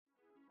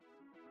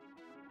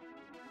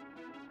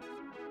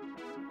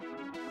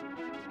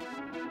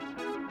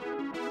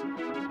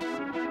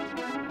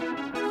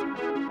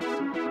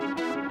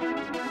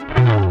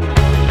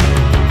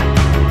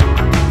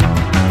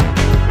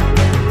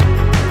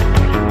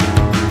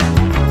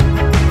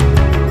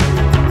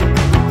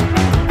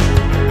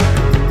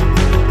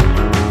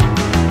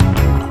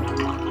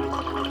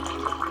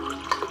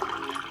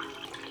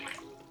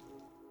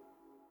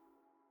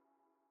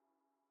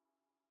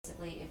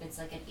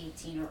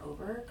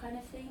kind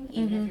of thing.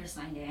 Even if you're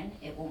signed in,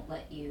 it won't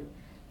let you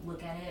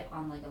look at it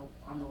on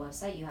on the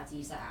website. You have to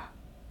use the app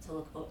to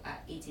look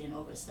at 18 and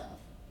over stuff.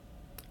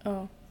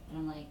 Oh. And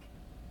I'm like,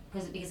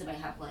 because it might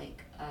have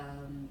like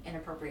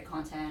inappropriate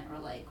content or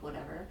like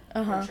whatever,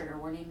 or trigger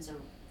warnings or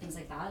things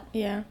like that.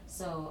 Yeah.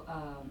 So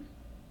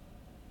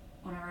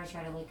whenever I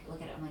try to look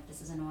at it, I'm like,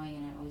 this is annoying,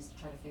 and I always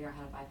try to figure out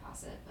how to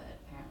bypass it, but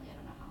apparently I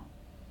don't know how.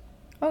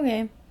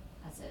 Okay.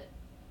 That's it.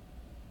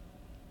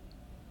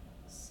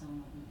 So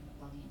I'm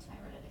logging into my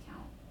Reddit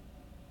account.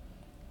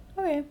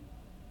 Okay.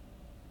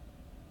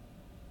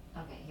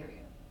 Okay, here we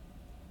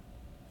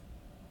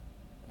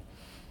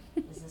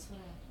go. Is this what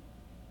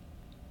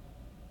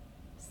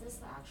is this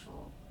the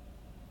actual?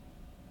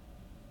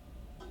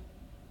 I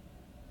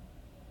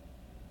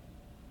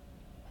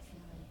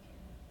feel like...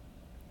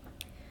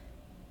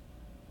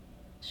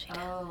 She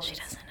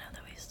doesn't know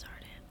that we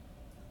started.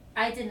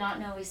 I did not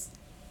know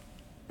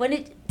When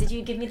did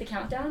you give me the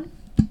countdown?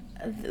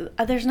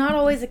 There's not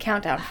always a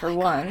countdown for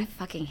one. God, I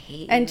fucking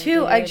hate and you, two,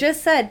 dude. I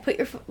just said put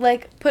your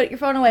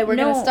phone away. We're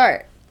gonna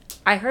start.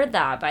 I heard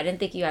that, but I didn't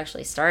think you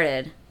actually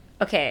started.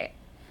 Okay,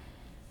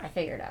 I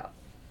figured out.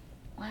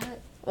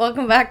 What?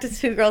 Welcome back to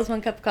 2 Girls,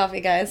 1 Cup of Coffee,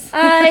 guys.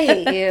 I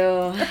hate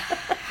you.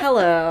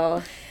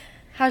 Hello.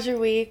 How's your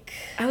week?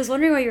 I was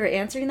wondering why you were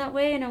answering that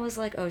way, and I was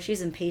like, oh,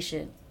 she's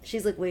impatient.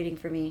 She's like waiting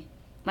for me.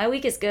 My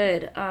week is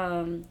good.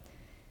 I'm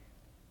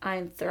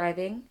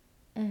thriving.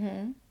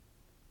 Mm-hmm.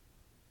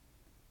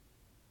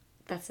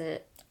 That's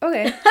it.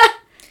 Okay.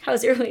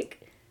 How's your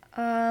week?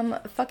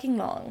 Fucking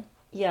long.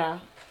 Yeah,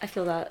 I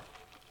feel that.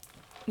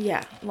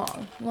 Yeah,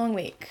 long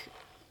week.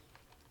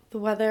 The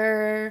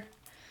weather.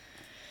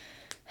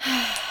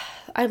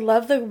 I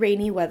love the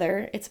rainy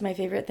weather. It's my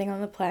favorite thing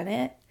on the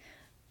planet,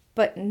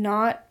 but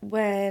not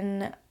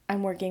when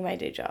I'm working my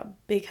day job,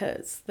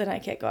 because then I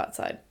can't go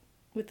outside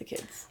with the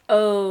kids.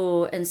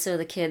 Oh, and so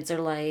the kids are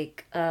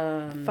like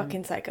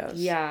fucking psychos.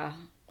 Yeah.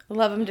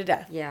 Love them to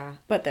death. Yeah.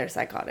 But they're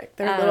psychotic.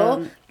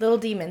 They're little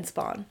demon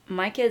spawn.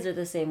 My kids are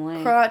the same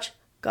way. Crotch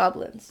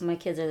goblins. My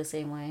kids are the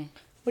same way.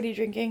 What are you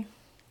drinking?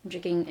 I'm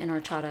drinking an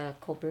horchata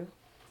cold brew.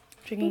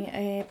 Drinking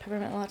a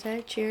peppermint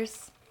latte.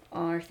 Cheers.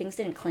 Our things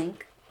didn't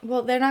clink.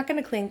 Well, they're not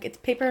going to clink. It's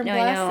paper and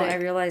plastic. No, I know. I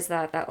realized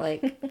that that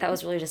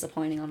was really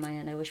disappointing on my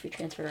end. I wish we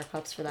transferred our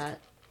cups for that.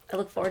 I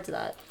look forward to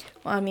that.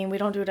 Well, I mean, we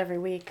don't do it every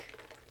week.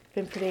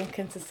 Been pretty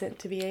inconsistent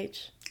to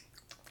BH.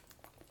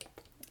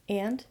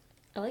 And?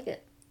 I like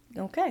it.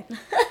 Okay.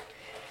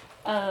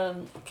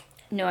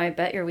 No, I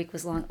bet your week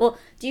was long. Well,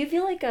 do you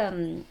feel like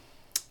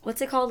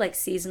what's it called? Like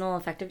seasonal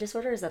affective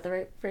disorder? Is that the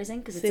right phrasing?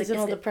 Because it's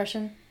seasonal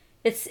depression.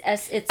 It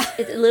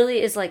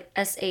literally is like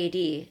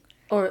SAD,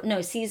 or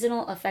no,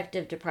 seasonal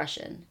affective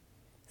depression.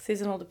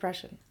 Seasonal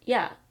depression.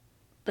 Yeah,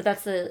 but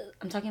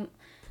I'm talking.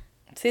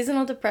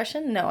 Seasonal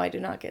depression? No, I do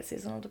not get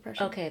seasonal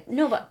depression. Okay,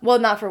 no, but well,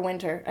 not for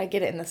winter. I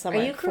get it in the summer.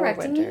 Are you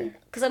correcting me?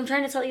 Because I'm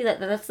trying to tell you that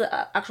that's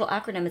the actual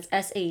acronym. It's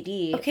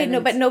SAD. Okay, no,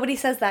 but nobody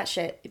says that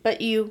shit. But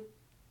you.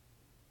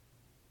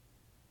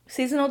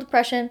 Seasonal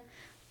depression.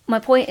 My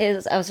point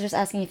is, I was just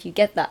asking if you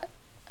get that.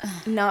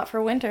 Not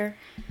for winter.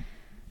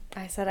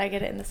 I said I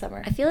get it in the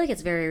summer. I feel like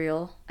it's very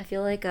real. I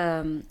feel like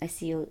I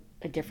see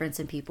a difference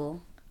in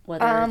people,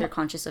 whether they're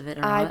conscious of it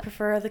or not. I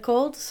prefer the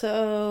cold,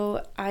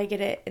 so I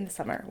get it in the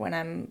summer when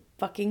I'm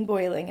fucking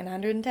boiling in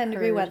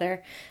 110-degree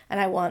weather, and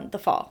I want the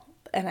fall,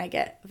 and I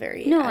get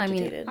very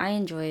agitated. I mean, I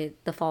enjoy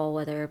the fall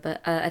weather,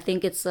 but I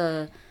think it's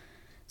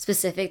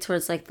specific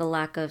towards like the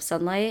lack of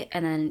sunlight,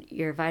 and then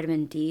your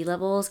vitamin D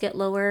levels get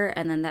lower,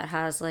 and then that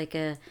has like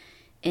a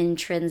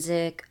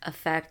intrinsic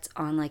effect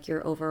on like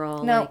your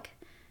overall like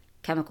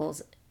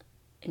chemicals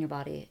in your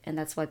body, and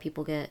that's why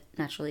people get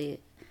naturally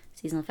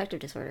seasonal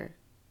affective disorder.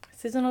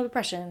 Seasonal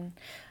depression.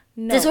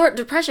 No.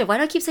 Depression. Why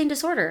do I keep saying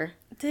disorder?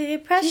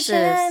 Depression.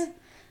 Jesus.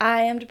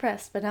 I am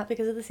depressed, but not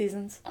because of the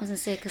seasons. I was gonna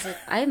say, because like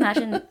I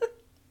imagine,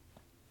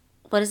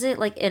 what is it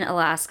like in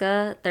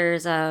Alaska?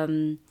 There's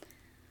a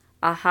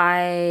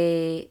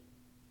high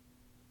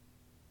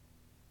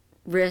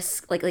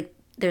risk, like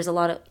there's a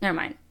lot of. Never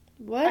mind.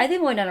 What? I think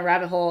I'm going down a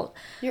rabbit hole.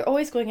 You're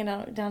always going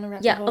down a rabbit hole.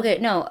 Yeah. Okay.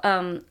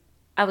 No.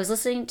 I was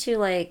listening to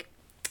like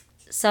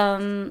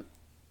some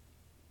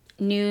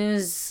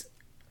news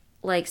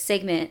like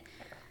segment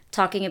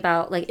talking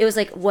about like it was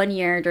like one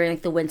year during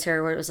like the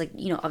winter where it was like,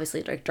 you know,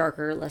 obviously like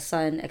darker, less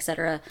sun,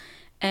 etc.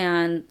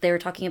 And they were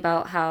talking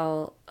about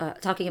how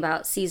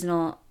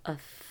seasonal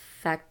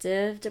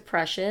affective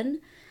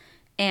depression,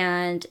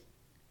 and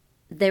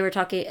they were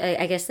talking,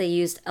 I guess they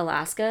used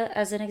Alaska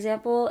as an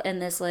example in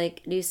this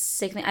like news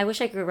segment. I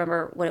wish I could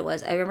remember what it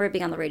was. I remember it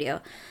being on the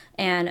radio,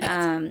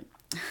 and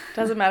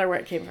doesn't matter where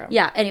it came from.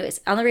 Yeah,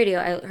 anyways, on the radio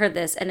I heard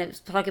this, and it was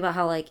talking about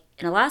how like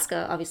in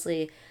Alaska,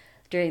 obviously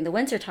during the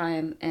winter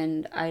time,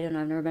 and I don't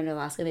know, I've never been to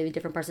Alaska, maybe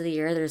different parts of the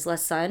year, there's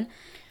less sun,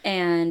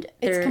 and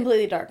it's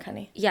completely dark,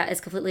 honey. Yeah, it's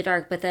completely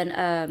dark, but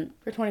then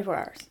for 24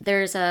 hours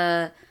there's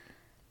a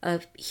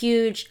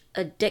huge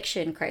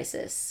addiction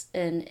crisis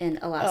in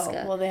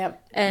Alaska. Oh, well, they have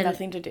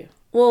nothing to do.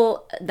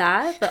 Well,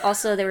 that, but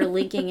also they were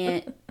linking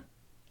it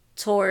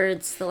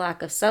towards the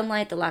lack of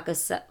sunlight, the lack of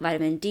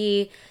vitamin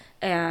D,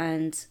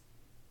 and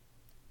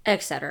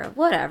etc.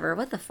 Whatever.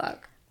 What the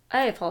fuck?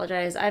 I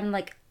apologize. I'm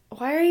like,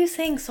 Why are you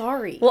saying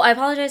sorry? well, I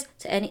apologize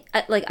to any.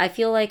 I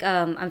feel like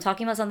I'm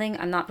talking about something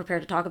I'm not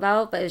prepared to talk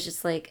about, but it's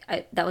just like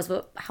that was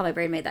how my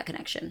brain made that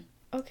connection.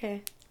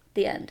 Okay.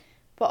 The end.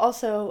 But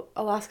also,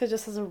 Alaska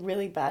just has a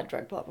really bad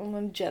drug problem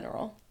in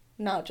general,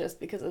 not just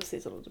because of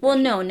seasonal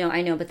depression. Well, no,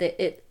 I know, but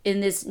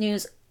in this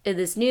news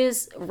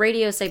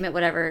radio segment,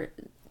 whatever,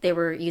 they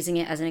were using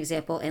it as an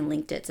example and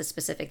linked it to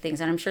specific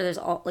things, and I'm sure there's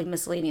all like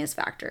miscellaneous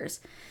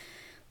factors.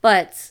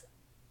 But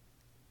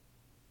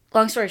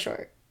long story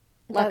short,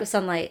 lack of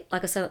sunlight,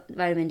 lack of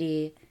vitamin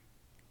D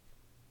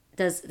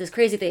does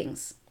crazy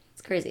things.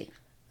 It's crazy.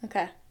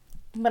 Okay.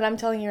 But I'm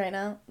telling you right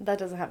now, that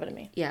doesn't happen to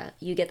me. Yeah,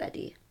 you get that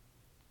D.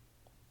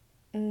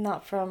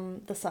 Not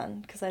from the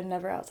sun, because I'm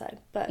never outside.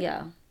 But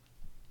Yeah.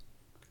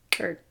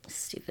 Or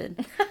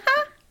stupid.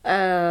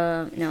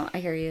 No, I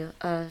hear you.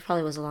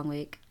 Probably was a long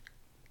week.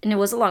 And it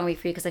was a long week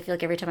for you because I feel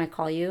like every time I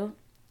call you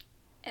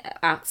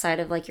outside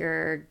of like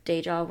your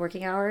day job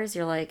working hours,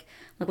 you're like,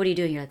 what are you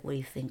doing? You're like, what do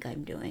you think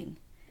I'm doing?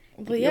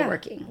 Well, you're yeah.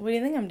 working. What do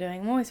you think I'm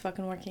doing? I'm always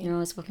fucking working. You're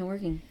always fucking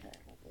working.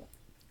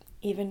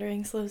 Even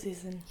during slow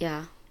season.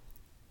 Yeah.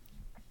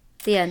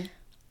 The end.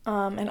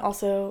 And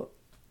also,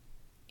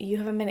 you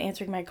haven't been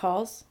answering my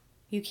calls.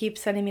 You keep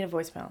sending me a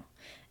voicemail.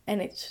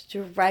 And it's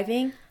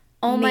driving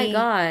Oh me my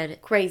God.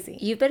 crazy.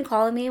 You've been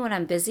calling me when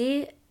I'm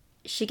busy.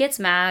 She gets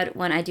mad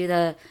when I have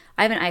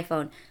an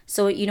iPhone.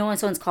 So you know when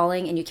someone's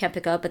calling and you can't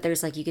pick up, but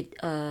there's like, you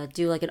could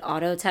do like an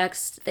auto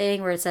text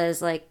thing where it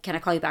says like, can I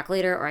call you back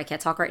later? Or I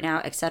can't talk right now,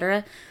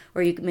 etc.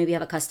 Or you maybe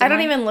have a custom I don't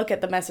line. even look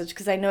at the message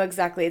because I know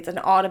exactly it's an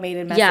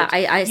automated message. Yeah,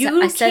 I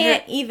said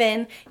can't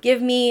even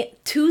give me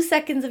 2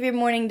 seconds of your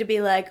morning to be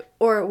like,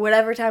 or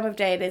whatever time of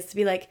day it is, to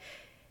be like,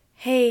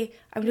 hey,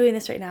 I'm doing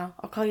this right now.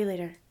 I'll call you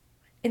later.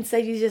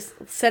 Instead, you just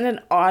send an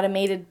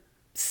automated,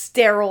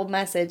 sterile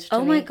message to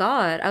me. Oh my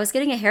God. I was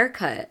getting a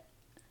haircut.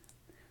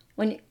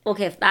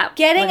 If that.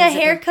 Getting a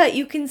haircut,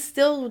 you can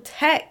still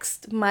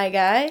text, my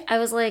guy. I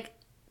was like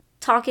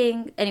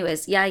talking.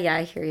 Anyways, yeah,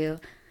 I hear you.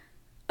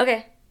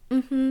 Okay.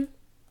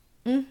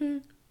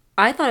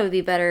 I thought it would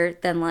be better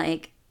than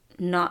like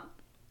not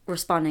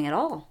responding at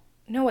all.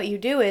 No, what you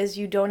do is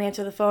you don't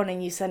answer the phone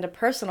and you send a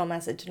personal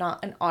message,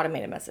 not an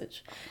automated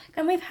message.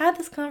 And we've had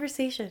this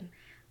conversation.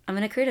 I'm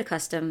going to create a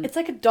custom. It's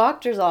like a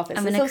doctor's office.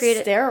 It's so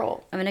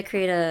sterile. I'm going to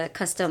create a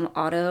custom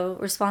auto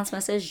response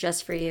message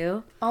just for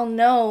you. I'll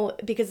know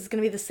because it's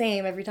going to be the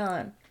same every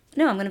time.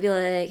 No, I'm going to be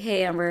like,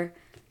 hey, Amber,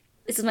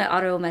 this is my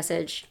auto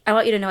message. I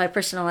want you to know I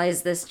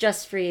personalized this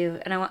just for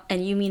you.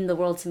 And you mean the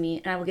world to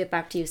me. And I will get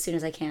back to you as soon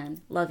as I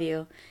can. Love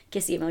you.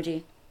 Kissy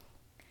emoji.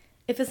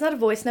 If it's not a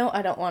voice note,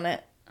 I don't want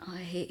it. Oh,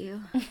 I hate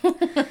you.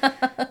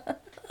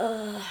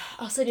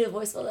 I'll send you a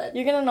voicemail then.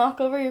 You're going to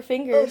knock over your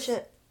fingers. Oh,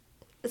 shit.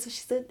 That's what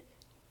she said.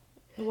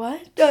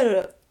 What?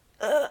 No.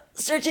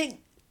 Stretching.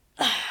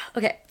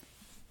 Okay.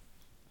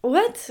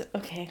 What?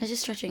 Okay. I was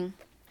just stretching.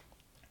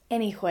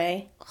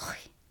 Anyway.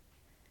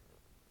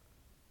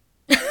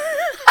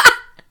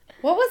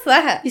 What was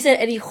that? You said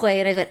anyway,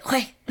 and I went,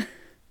 Hoi.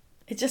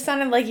 It just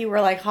sounded like you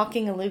were like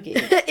hawking a loogie.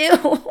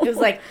 Ew. It was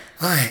like,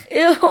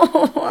 ew.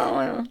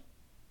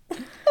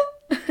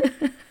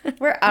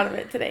 We're out of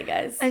it today,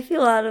 guys. I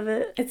feel out of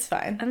it. It's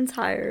fine. I'm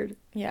tired.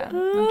 Yeah.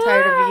 I'm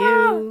tired of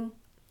you.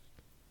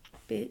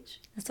 Bitch.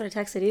 That's what I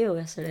texted you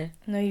yesterday.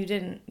 No, you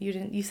didn't.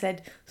 You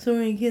said,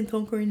 sorry, I can't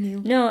talk right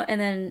now. No, and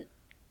then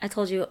I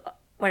told you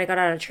when I got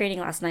out of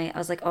training last night, I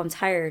was like, oh, I'm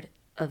tired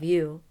of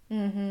you.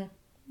 Mm-hmm.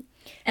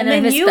 And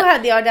then you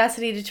had the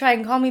audacity to try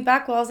and call me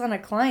back while I was on a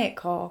client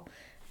call.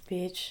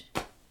 Bitch.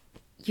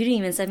 You didn't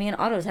even send me an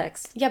auto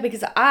text. Yeah,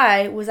 because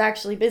I was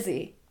actually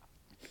busy.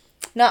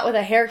 Not with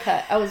a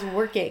haircut. I was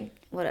working.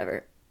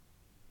 Whatever.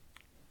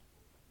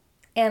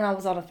 And I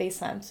was on a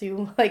FaceTime,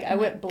 so I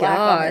went black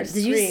on your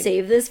screen. Did you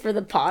save this for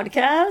the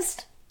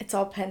podcast? It's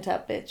all pent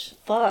up, bitch.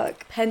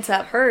 Fuck. Pent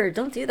up. Heard.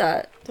 Don't do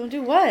that. Don't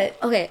do what?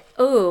 Okay.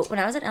 Oh, when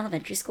I was in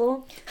elementary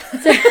school.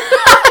 When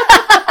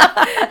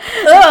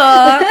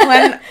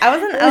I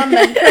was in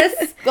elementary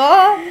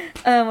school.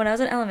 When I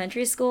was in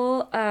elementary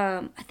school,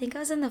 I think I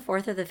was in the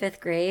 4th or the 5th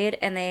grade,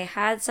 and they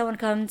had someone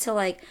come to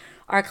like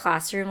our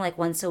classroom like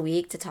once a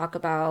week to talk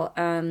about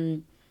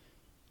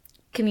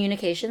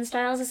communication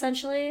styles,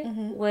 essentially,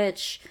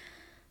 which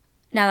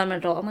now that I'm an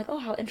adult, I'm like, oh,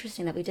 how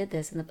interesting that we did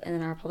this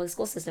in our public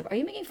school system. Are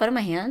you making fun of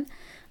my hand?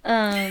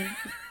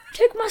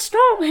 Take my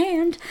strong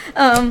hand.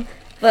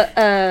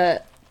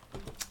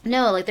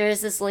 No, like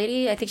there's this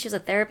lady, I think she was a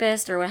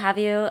therapist or what have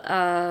you,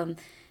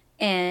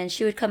 and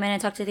she would come in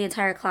and talk to the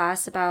entire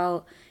class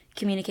about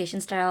communication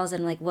styles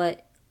and like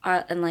what,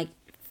 and like,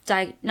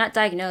 not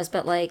diagnosed,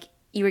 but like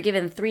you were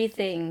given 3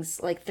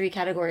 things, like 3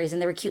 categories, and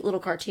they were cute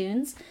little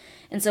cartoons.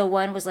 And so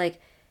one was like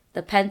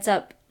the pent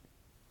up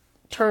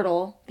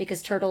turtle,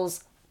 because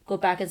turtles go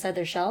back inside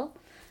their shell.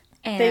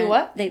 And they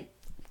what? They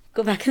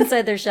go back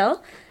inside their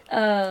shell.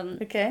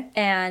 Okay.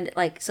 And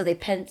like, so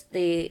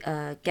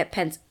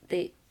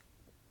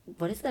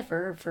what is that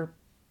verb for?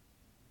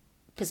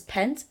 Because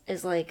pent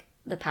is like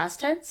the past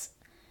tense.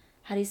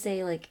 How do you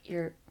say like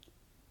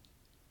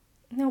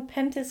No,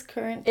 pent is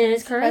current. It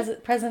is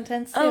current? Present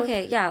tense, too. Oh,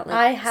 okay, yeah. Like,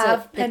 I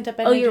have so, pent up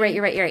oh, energy.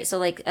 you're right. So,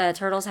 like,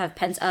 turtles have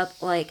pent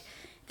up, like,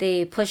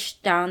 they push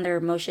down their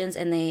emotions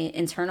and they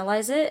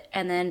internalize it,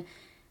 and then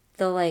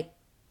they'll, like,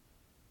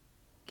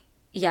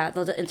 yeah,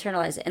 they'll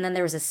internalize it. And then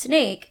there was a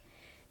snake,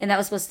 and that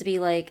was supposed to be,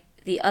 like,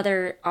 the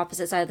other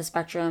opposite side of the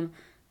spectrum.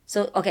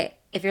 So, okay,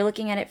 if you're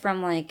looking at it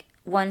from, like,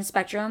 one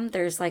spectrum,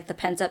 there's, like, the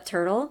pent up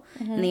turtle,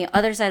 and the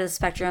other side of the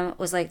spectrum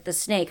was, like, the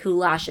snake who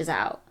lashes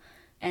out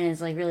and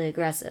is, like, really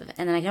aggressive.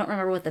 And then I don't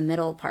remember what the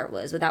middle part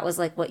was, but that was,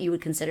 like, what you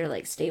would consider,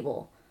 like,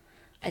 stable.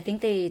 I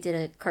think they did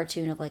a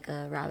cartoon of, like,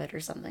 a rabbit or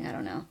something. I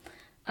don't know.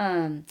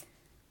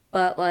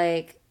 But,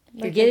 like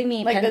you're giving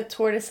me... Like the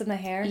tortoise and the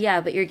hare? Yeah,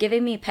 but you're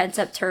giving me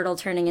pent-up turtle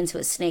turning into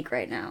a snake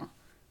right now.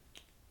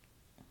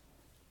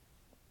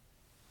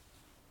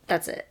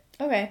 That's it.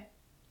 Okay.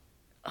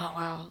 Oh,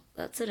 wow.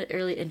 That's a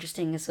really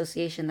interesting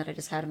association that I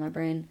just had in my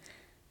brain.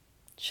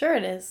 Sure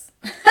it is.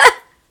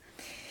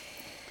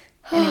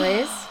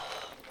 Anyways...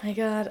 My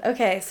God.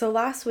 Okay, so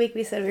last week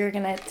we said we were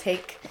gonna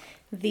take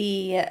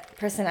the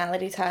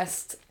personality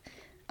test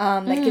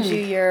that gives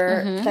you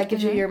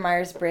your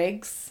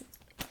Myers-Briggs.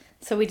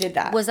 So we did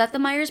that. Was that the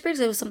Myers-Briggs?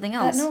 It was something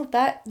else. No.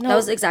 That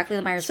was exactly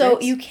the Myers-Briggs. So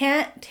you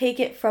can't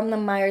take it from the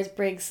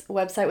Myers-Briggs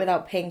website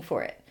without paying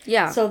for it.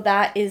 Yeah. So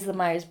that is the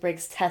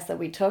Myers-Briggs test that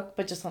we took,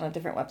 but just on a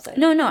different website.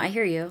 No, I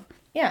hear you.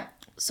 Yeah.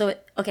 So,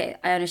 okay,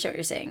 I understand what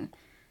you're saying.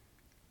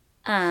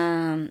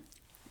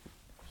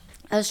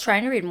 I was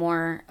trying to read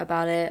more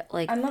about it.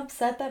 Like, I'm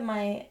upset that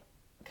my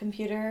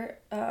computer,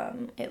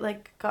 it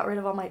like got rid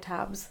of all my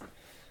tabs.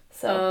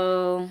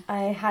 So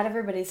I had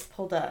everybody's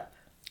pulled up.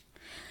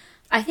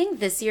 I think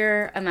this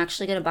year I'm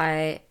actually going to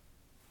buy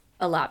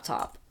a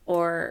laptop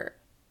or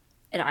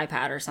an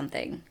iPad or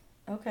something.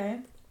 Okay.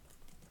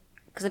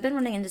 Because I've been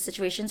running into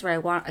situations where I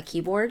want a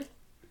keyboard.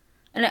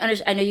 And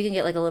I know you can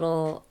get like a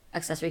little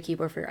accessory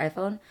keyboard for your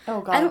iPhone.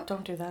 Oh, God,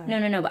 don't do that.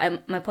 No.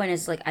 But my point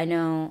is, like, I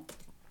know,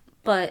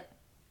 but...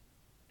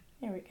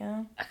 Here we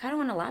go. I kind of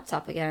want a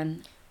laptop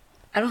again.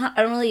 I don't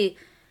really...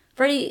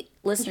 For any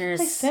listeners...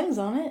 You can play Sims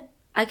on it.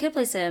 I could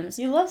play Sims.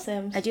 You love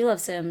Sims. I do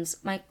love Sims.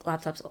 My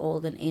laptop's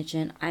old and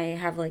ancient. I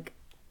have, like,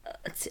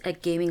 a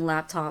gaming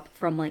laptop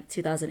from, like,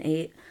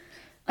 2008.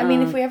 I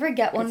mean, if we ever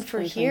get one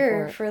for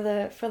here, for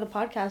the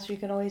podcast, you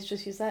can always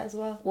just use that as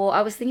well. Well,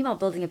 I was thinking about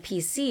building a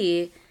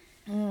PC,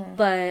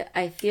 but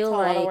I feel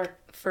like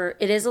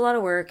it is a lot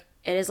of work,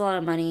 it is a lot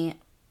of money,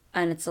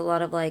 and it's a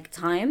lot of, like,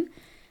 time.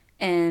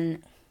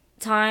 And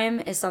time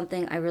is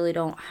something I really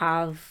don't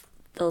have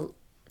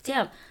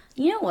damn,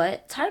 you know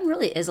what? Time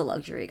really is a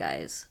luxury,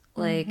 guys.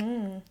 Like,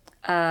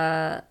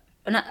 I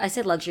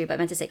said luxury, but I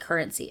meant to say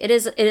currency.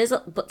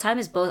 Time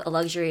is both a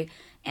luxury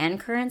and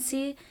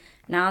currency.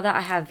 Now that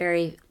I have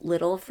very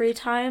little free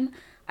time,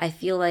 I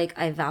feel like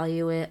I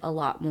value it a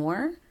lot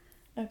more.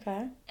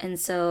 Okay. And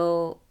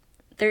so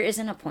there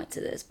isn't a point to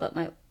this, but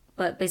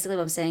basically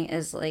what I'm saying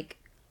is, like,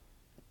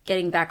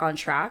 getting back on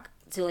track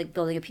to, like,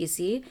 building a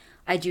PC,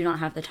 I do not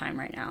have the time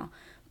right now.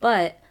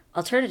 But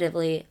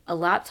alternatively, a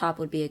laptop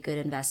would be a good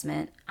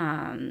investment.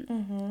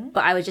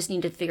 But I would just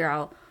need to figure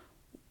out,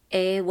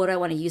 A, what I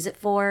want to use it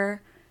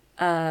for,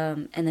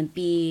 and then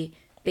B,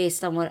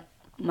 based on what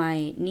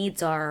my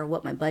needs are,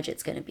 what my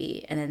budget's going to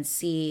be, and then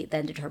C,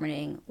 then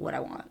determining what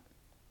I want.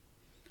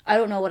 I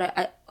don't know what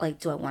I like.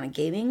 Do I want a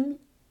gaming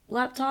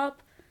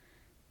laptop?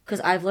 Because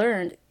I've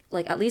learned,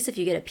 like, at least if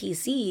you get a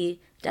PC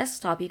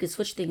desktop, you could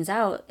switch things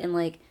out, and,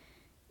 like,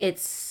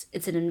 it's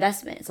an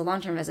investment. It's a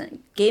long-term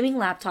investment. Gaming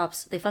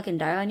laptops, they fucking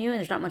die on you, and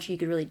there's not much you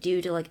could really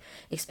do to, like,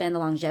 expand the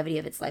longevity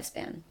of its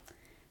lifespan.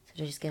 So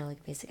do I just get,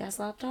 like, a basic-ass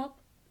laptop?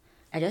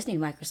 I just need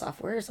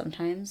Microsoft Word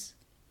sometimes.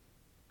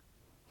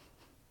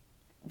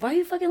 Why are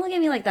you fucking looking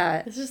at me like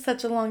that? This is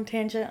such a long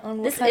tangent on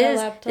what kind of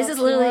laptop. This is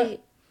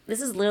literally.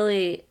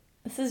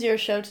 This is your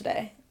show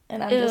today,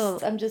 and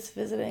I'm just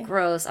visiting.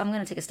 Gross. I'm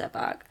gonna take a step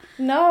back.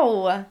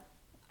 No.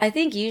 I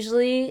think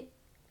usually.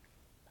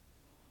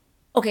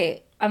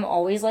 Okay, I'm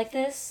always like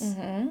this,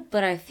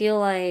 but I feel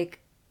like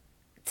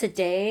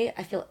today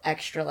I feel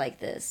extra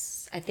like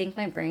this. I think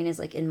my brain is,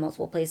 like, in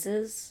multiple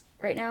places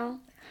right now.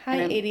 Hi,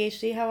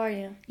 ADHD. How are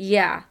you?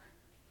 Yeah.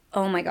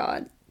 Oh my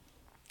God.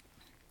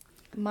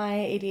 My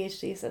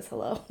ADHD says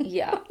hello.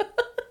 Yeah.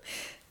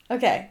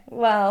 Okay.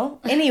 Well,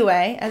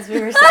 anyway, as we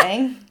were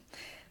saying,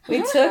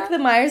 we took the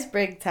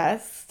Myers-Briggs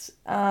test,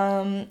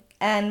 and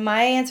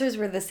my answers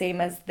were the same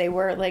as they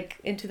were, like,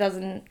 in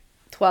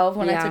 2012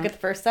 when I took it the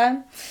first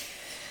time.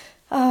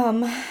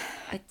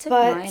 I took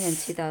mine in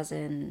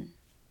 2000.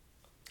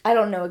 I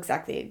don't know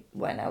exactly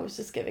when. I was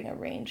just giving a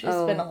range. It's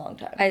been a long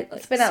time.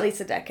 It's been at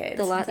least a decade.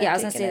 I was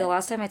gonna say the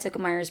last time I took a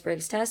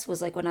Myers-Briggs test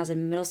was, like, when I was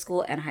in middle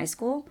school and high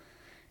school,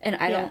 and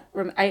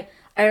I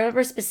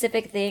remember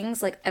specific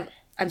things. Like,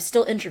 I'm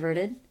still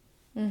introverted.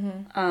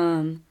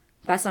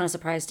 That's not a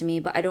surprise to me,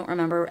 but I don't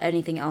remember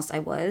anything else I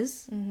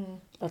was.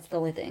 That's the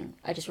only thing.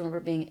 I just remember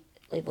being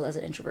labeled as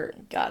an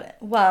introvert. Got it.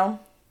 Well,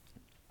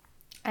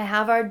 I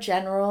have our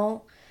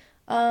general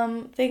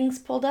things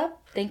pulled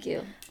up. Thank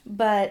you.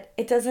 But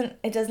it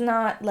does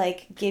not,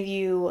 like, give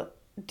you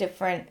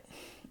different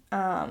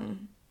Oh,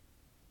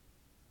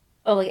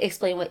 like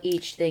explain what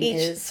each thing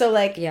is. So,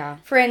 like, yeah.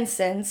 for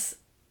instance,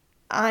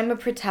 I'm a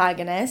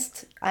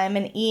protagonist. I'm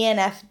an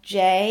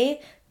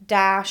ENFJ-A.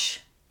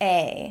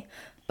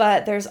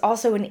 But there's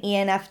also an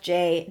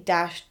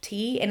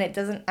ENFJ-T, and it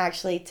doesn't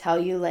actually tell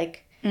you,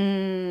 like, the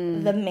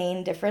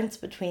main difference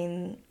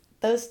between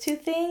those two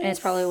things. And it's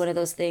probably one of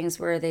those things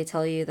where they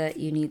tell you that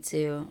you need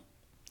to...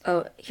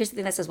 Oh, here's the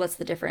thing that says, what's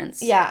the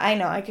difference? Yeah, I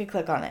know. I could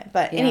click on it.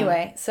 But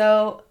anyway,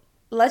 so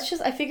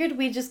I figured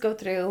we'd just go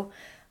through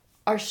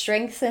our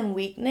strengths and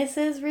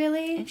weaknesses,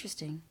 really.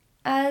 Interesting.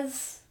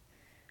 As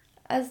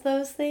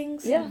those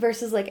things. Yeah.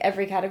 Versus, like,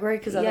 every category,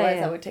 because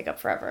otherwise that would take up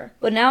forever.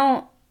 But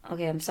now...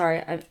 Okay, I'm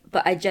sorry.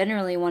 But I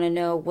generally want to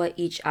know what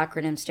each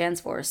acronym stands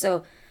for.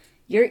 So,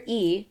 you're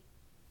E...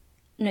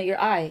 No,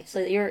 you're I. So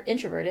you're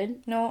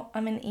introverted. No,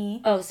 I'm an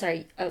E. Oh,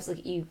 sorry. I was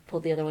like, you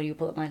pulled the other one. You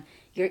pulled up mine.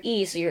 You're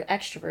E, so you're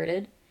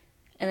extroverted.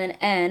 And then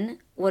N.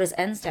 What does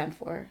N stand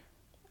for?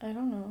 I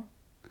don't know.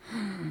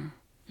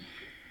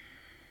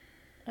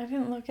 I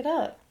didn't look it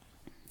up.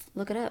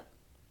 Look it up.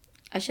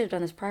 I should have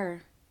done this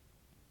prior.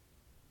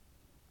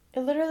 It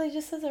literally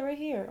just says it right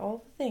here.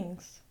 All the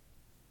things.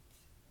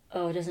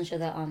 Oh, it doesn't show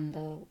that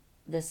on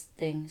this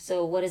thing.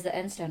 So what does the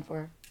N stand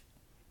for?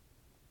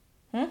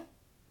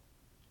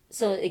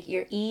 So like,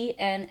 you're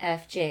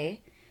ENFJ.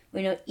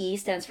 We know E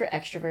stands for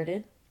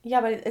extroverted. Yeah,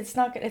 but it's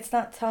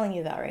not telling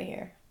you that right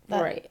here.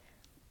 Right.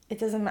 It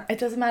doesn't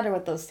matter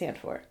what those stand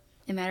for.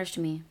 It matters to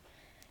me.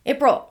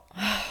 April.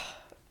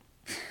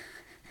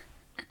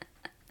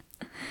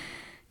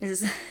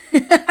 This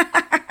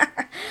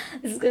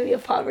is gonna be a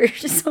pod where you're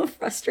just so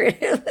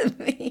frustrated with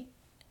me.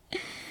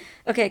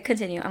 Okay,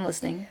 continue. I'm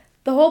listening.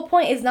 The whole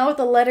point is not what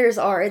the letters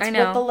are. It's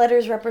what the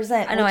letters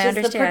represent. I know, I understand.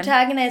 Which is the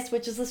protagonist,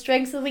 which is the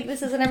strengths and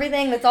weaknesses and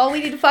everything. That's all we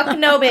need to fucking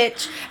know,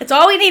 bitch. That's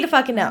all we need to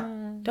fucking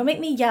know. Don't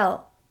make me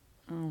yell.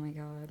 Oh my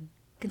god.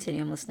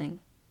 Continue. I'm listening.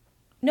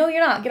 No,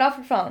 you're not. Get off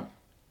your phone.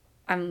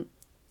 I'm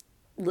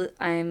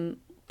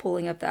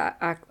pulling up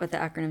what the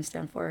acronyms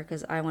stand for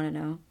because I want to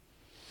know.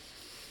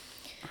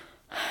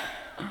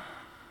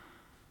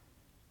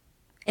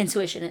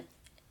 Intuition. It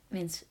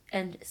means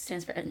and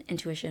stands for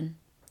intuition.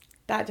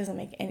 That doesn't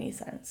make any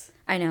sense.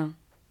 I know.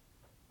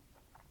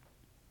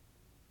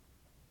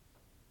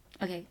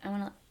 Okay,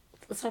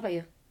 let's talk about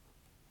you.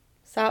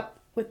 Stop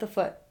with the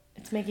foot.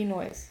 It's making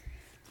noise.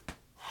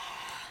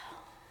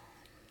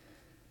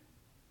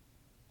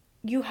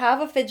 You have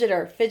a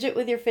fidgeter. Fidget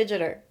with your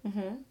fidgeter.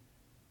 Mm-hmm.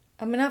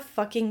 I'm gonna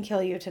fucking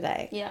kill you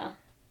today. Yeah.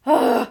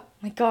 Oh,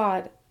 my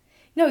God.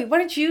 No, why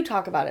don't you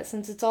talk about it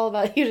since it's all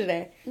about you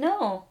today?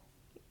 No.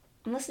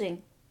 I'm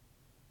listening.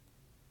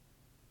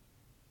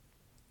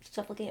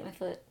 Stop looking at my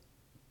foot.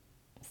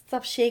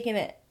 Stop shaking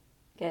it.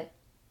 Okay.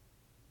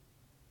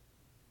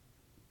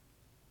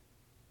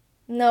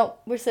 No,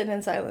 we're sitting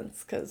in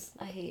silence because...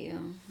 I hate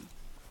you.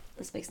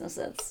 This makes no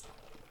sense.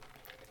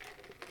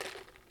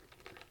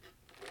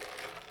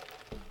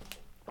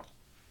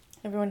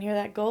 Everyone hear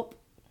that gulp?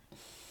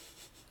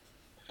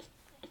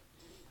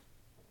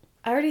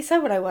 I already said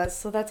what I was,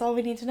 so that's all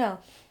we need to know.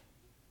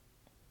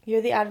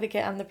 You're the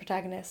advocate, I'm the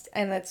protagonist,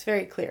 and that's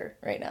very clear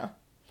right now.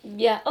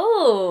 Yeah.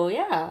 Oh,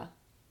 yeah.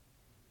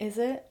 Is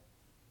it?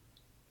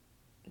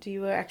 Do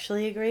you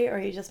actually agree, or are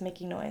you just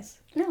making noise?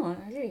 No,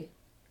 I agree.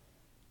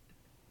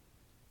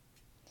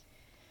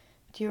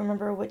 Do you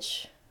remember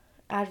which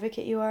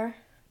advocate you are?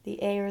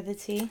 The A or the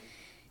T?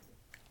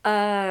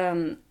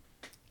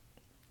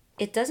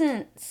 It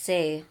doesn't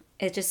say.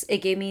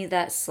 It gave me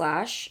that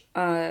slash,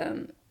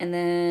 and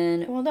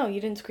then... Well, no,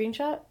 you didn't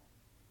screenshot?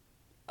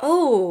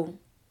 Oh!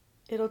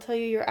 It'll tell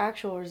you your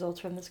actual results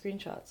from the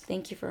screenshots.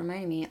 Thank you for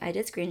reminding me. I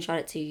did screenshot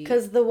it to you.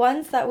 Because the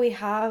ones that we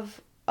have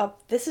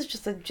up, this is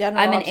just a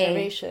general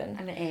observation.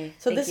 I'm an A.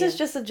 So this is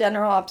just a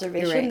general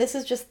observation. Right. This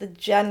is just the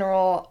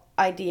general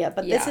idea.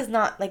 But this is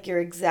not like your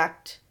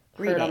exact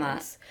readings. On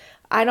that.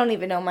 I don't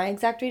even know my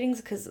exact readings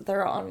because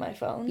they're on my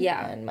phone.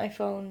 Yeah. And my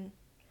phone...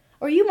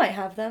 Or you might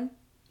have them.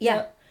 Yeah.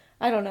 No,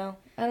 I don't know.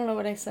 I don't know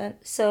what I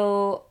sent.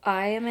 So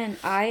I am an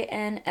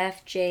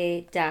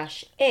INFJ-A.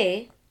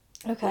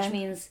 Okay. Which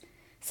means,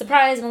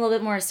 surprise, I'm a little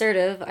bit more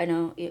assertive. I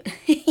know.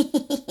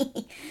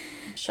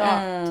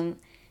 Shocked.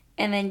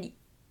 And then,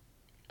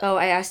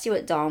 I asked you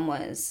what Dom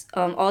was.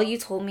 All you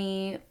told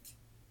me,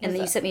 and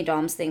then you sent me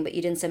Dom's thing, but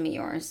you didn't send me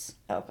yours.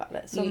 Oh, got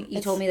it. So you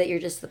told me that you're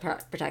just the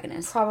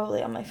protagonist.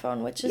 Probably on my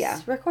phone, which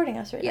is recording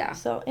us right now. Yeah.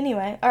 So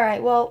anyway, all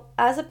right. Well,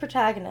 as a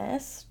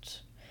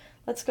protagonist,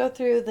 let's go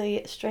through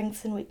the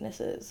strengths and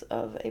weaknesses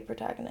of a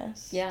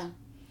protagonist. Yeah.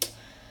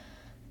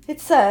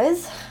 It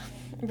says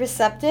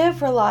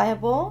receptive,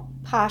 reliable,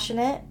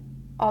 passionate,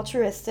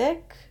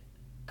 altruistic,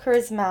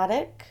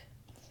 charismatic.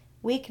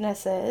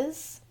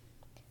 Weaknesses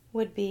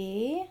would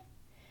be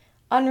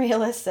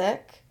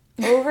unrealistic,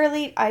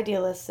 overly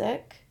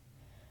idealistic,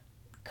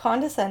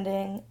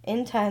 condescending,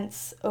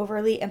 intense,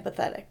 overly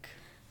empathetic.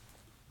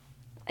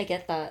 I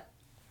get that.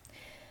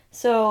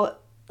 So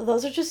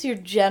those are just your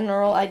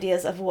general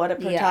ideas of what a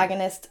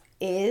protagonist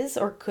is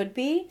or could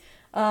be.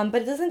 But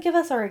it doesn't give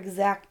us our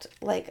exact,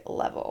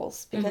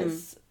 levels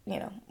because,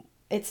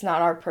 it's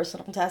not our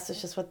personal test.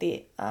 It's just what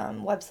the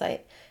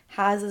website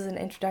has as an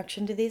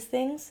introduction to these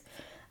things.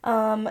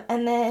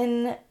 And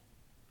then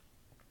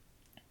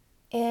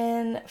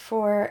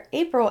for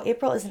April,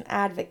 April is an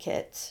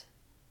advocate.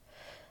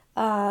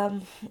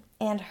 And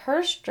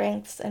her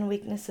strengths and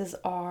weaknesses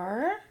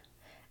are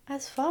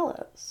as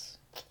follows.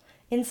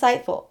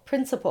 Insightful,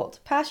 principled,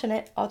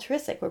 passionate,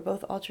 altruistic. We're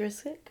both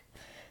altruistic.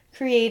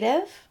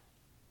 Creative.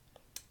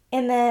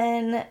 And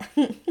then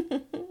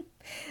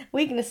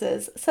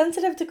weaknesses.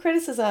 Sensitive to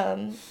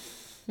criticism.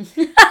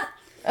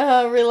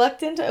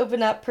 Reluctant to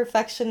open up,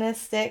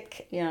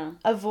 perfectionistic. Yeah.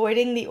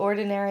 Avoiding the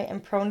ordinary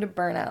and prone to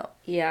burnout.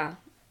 Yeah.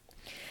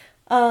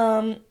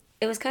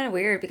 It was kind of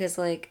weird because,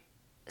 like,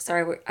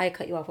 sorry, I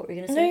cut you off. What were you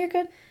going to say? No, you're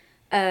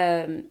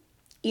good.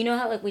 You know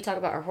how, like, we talk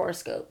about our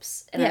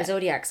horoscopes and Yeah. our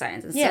zodiac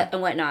signs and Yeah. stuff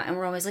and whatnot, and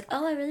we're always like,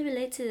 oh, I really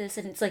relate to this.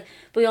 And it's like,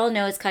 but we all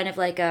know it's kind of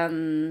like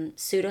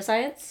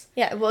pseudoscience.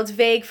 Yeah, well, it's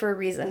vague for a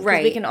reason. Because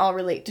Right. we can all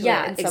relate to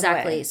it in some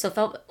exactly. way. So it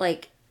felt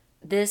like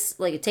this,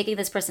 like, taking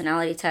this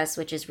personality test,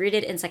 which is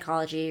rooted in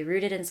psychology,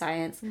 rooted in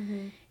science,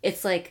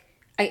 it's like,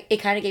 it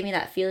kind of gave me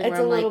that feeling It's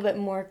where a I'm little like,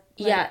 bit more...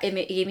 yeah,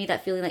 it gave me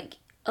that feeling like,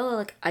 oh,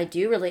 like, I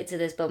do relate to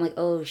this, but I'm like,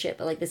 oh, shit,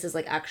 but, like, this is,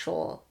 like,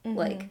 actual,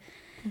 like,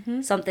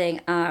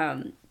 something.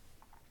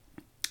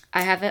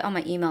 I have it on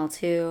my email,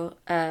 too.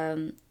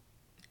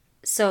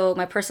 So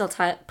my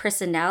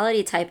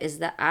personality type is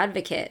the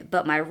advocate,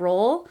 but my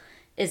role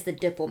is the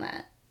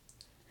diplomat.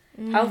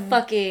 How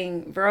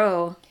fucking,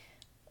 bro.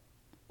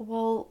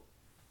 Well,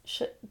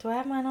 do I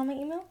have mine on my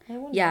email? I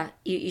wonder. Yeah,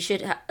 you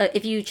should,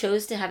 if you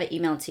chose to have it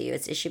emailed to you,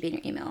 it should be in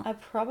your email. I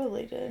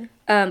probably did.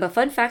 But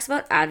fun facts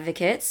about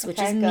advocates, which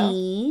is go.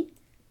 me.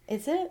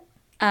 Is it?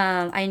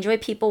 I enjoy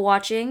people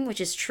watching, which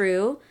is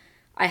true.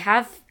 I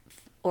have,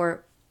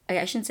 or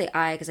I shouldn't say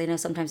I, because I know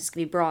sometimes this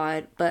can be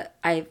broad, but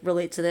I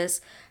relate to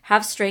this.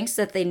 Have strengths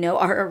that they know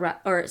are,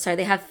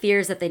 they have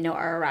fears that they know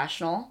are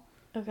irrational.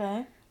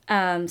 Okay.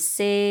 Let's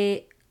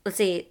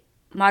say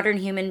modern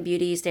human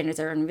beauty standards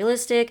are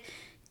unrealistic.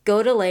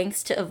 Go to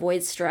lengths to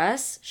avoid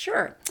stress.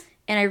 Sure.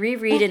 And I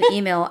reread an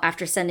email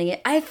after sending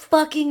it. I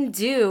fucking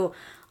do.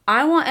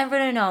 I want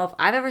everyone to know if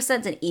I've ever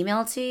sent an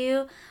email to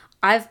you,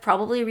 I've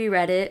probably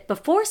reread it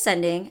before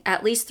sending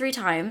at least 3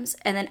 times.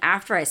 And then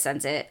after I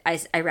sent it,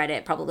 I read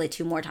it probably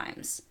 2 more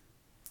times.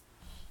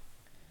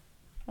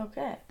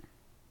 Okay.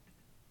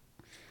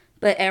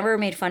 But Amber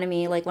made fun of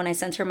me. Like, when I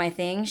sent her my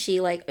thing,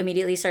 she, like,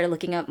 immediately started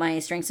looking up my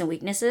strengths and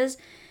weaknesses.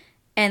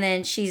 And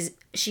then she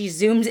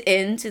zoomed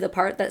in to the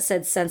part that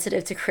said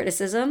sensitive to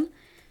criticism.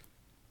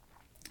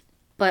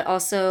 But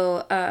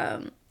also,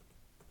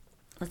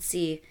 let's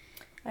see.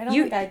 I don't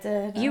think I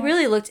did. You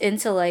really looked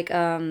into, like,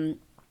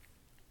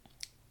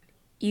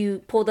 you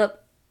pulled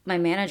up my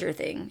manager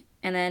thing.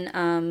 And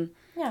then,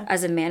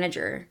 as a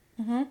manager,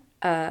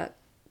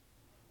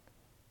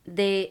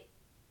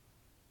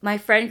 my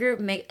friend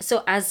group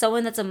so as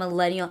someone that's a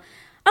millennial,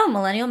 I'm a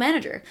millennial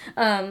manager.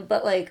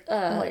 But, like,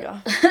 oh my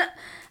God.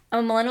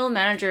 I'm a millennial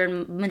manager,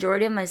 and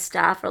majority of my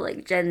staff are,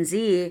 like, Gen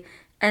Z.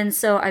 And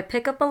so I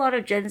pick up a lot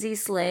of Gen Z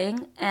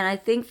slang, and I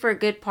think for a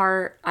good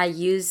part, I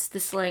use the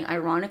slang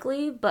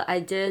ironically, but I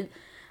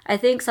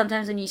think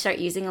sometimes when you start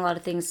using a lot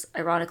of things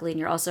ironically and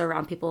you're also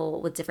around people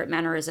with different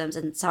mannerisms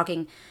and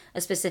talking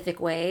a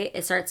specific way,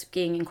 it starts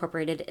getting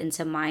incorporated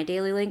into my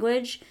daily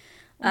language.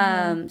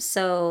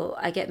 So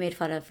I get made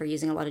fun of for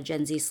using a lot of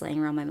Gen Z slang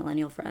around my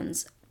millennial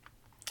friends.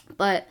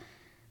 But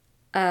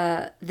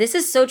this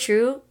is so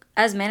true.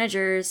 As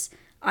managers,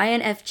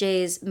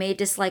 INFJs may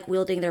dislike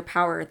wielding their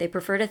power. They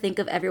prefer to think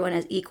of everyone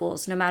as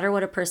equals, no matter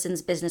what a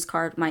person's business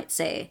card might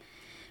say.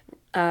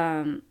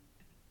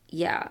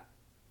 Yeah.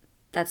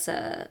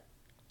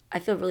 I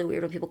feel really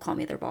weird when people call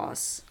me their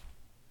boss.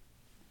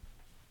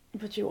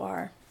 But you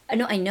are. I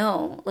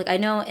know. Like, I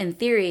know in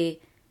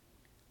theory,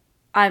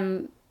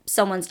 I'm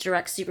someone's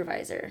direct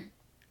supervisor.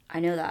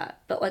 I know that.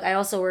 But, like, I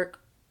also work,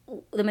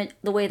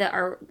 the way that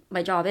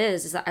my job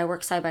is that I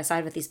work side by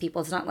side with these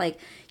people. It's not like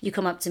you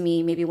come up to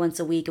me maybe once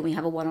a week and we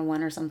have a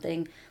one-on-one or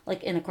something,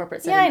 like in a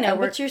corporate setting. Yeah, I know,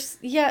 but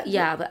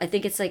Yeah, but I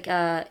think it's like,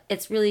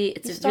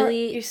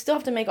 you still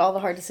have to make all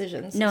the hard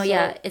decisions. No, so.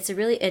 Yeah, it's a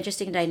really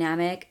interesting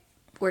dynamic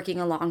working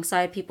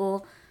alongside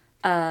people,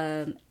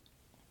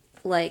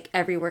 like,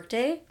 every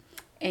workday,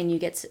 and you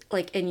get to,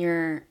 like,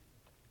 the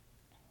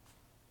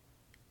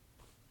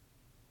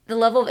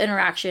level of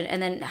interaction,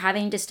 and then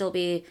having to still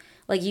be,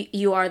 like,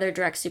 you are their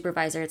direct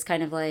supervisor. It's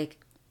kind of like,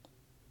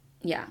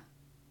 yeah.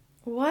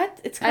 What?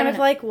 It's kind of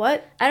like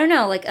what? I don't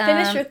know. Like,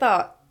 finish your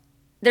thought.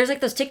 There's,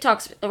 like, those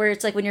TikToks where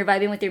it's like when you're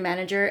vibing with your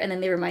manager and then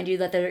they remind you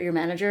that they're your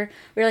manager.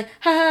 Where you're like,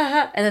 ha ha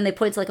ha, and then they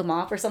point to, like, a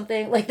mop or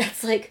something. Like,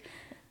 that's like,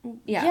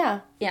 yeah.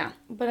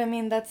 But I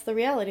mean, that's the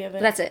reality of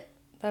it. That's it.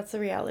 That's the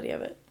reality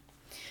of it.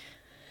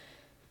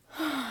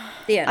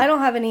 The end. I don't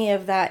have any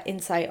of that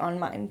insight on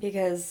mine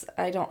because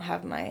I don't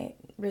have my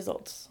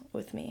results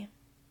with me.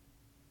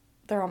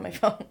 They're on my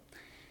phone.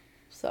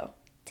 So.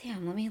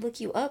 Damn, let me look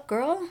you up,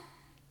 girl.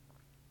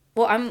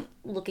 Well, I'm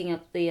looking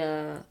up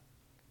I'm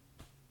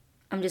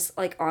just,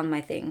 like, on my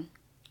thing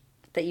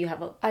that you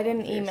have. I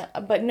didn't email,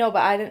 but no,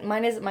 but I didn't.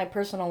 Mine isn't my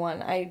personal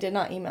one. I did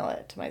not email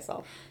it to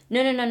myself.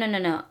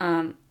 No.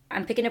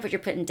 I'm picking up what you're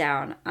putting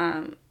down.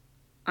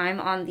 I'm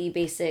on the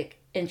basic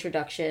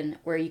introduction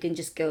where you can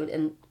just go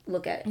and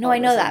look at. No, I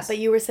know that, but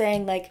you were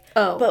saying like,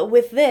 but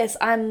with this,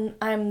 I'm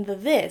the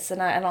this,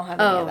 and I don't have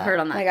any of that. Heard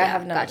on that. Like yeah, I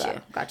have none of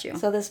that. Got you.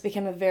 So this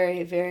became a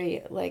very,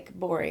 very like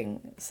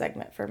boring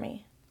segment for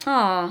me.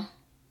 Aw.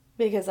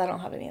 Because I don't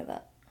have any of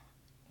that.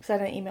 Because I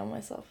didn't email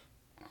myself.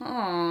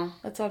 Aw.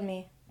 That's on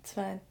me. It's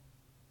fine.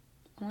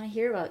 I want to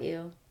hear about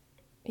you.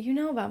 You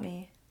know about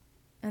me,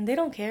 and they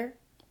don't care.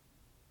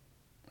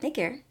 They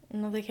care.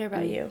 No, they care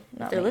about you.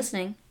 Not They're me.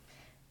 listening.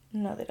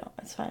 No, they don't.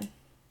 It's fine.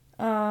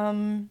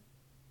 I'm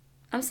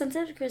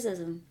sensitive to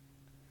criticism.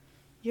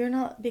 You're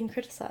not being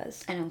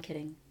criticized. I know, I'm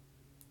kidding.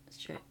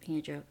 It's being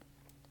a joke.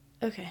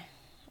 Okay,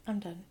 I'm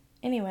done.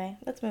 Anyway,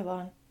 let's move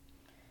on.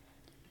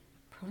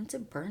 Prone to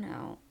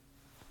burnout.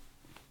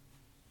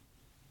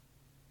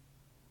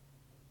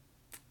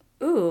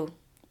 Ooh,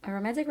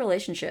 romantic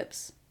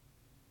relationships.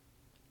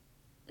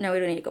 No, we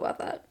don't need to go about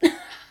that.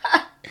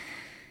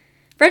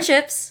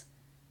 Friendships.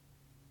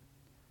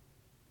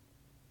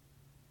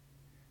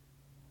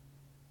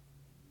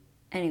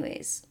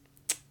 Anyways.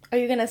 Are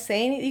you gonna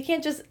say anything? You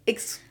can't just you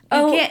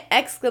can't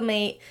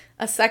exclamate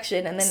a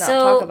section and then not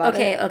talk about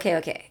it.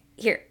 Okay.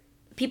 Here,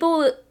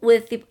 people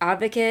with the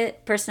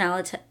advocate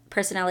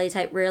personality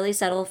type rarely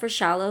settle for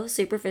shallow,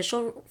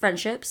 superficial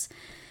friendships.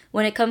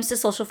 When it comes to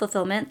social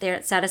fulfillment, they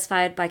aren't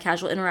satisfied by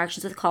casual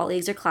interactions with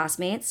colleagues or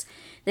classmates.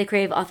 They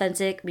crave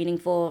authentic,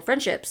 meaningful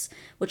friendships,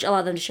 which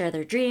allow them to share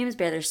their dreams,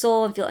 bare their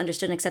soul, and feel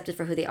understood and accepted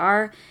for who they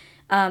are.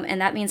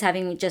 And that means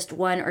having just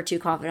one or two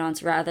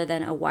confidants rather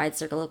than a wide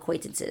circle of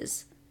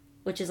acquaintances,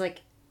 which is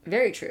like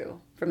very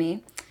true for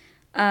me.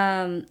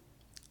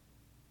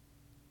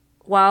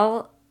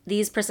 While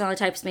these personality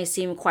types may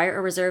seem quiet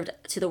or reserved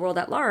to the world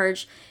at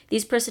large,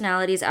 these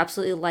personalities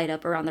absolutely light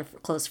up around their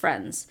close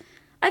friends.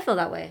 I feel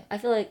that way. I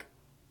feel like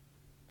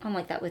I'm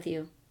like that with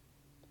you.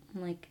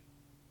 I'm like,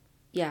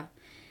 yeah.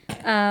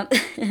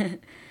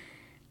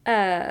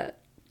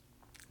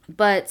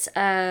 But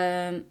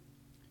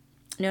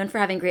known for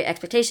having great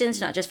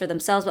expectations, not just for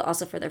themselves, but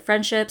also for their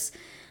friendships.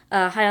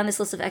 High on this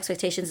list of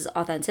expectations is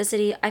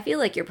authenticity. I feel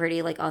like you're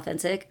pretty like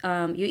authentic.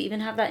 You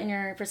even have that in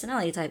your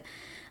personality type.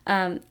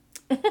 And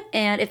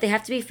if they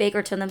have to be fake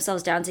or tone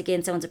themselves down to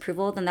gain someone's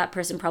approval, then that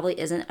person probably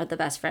isn't the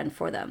best friend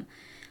for them.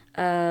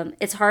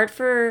 It's hard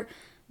for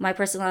my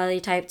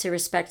personality type to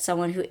respect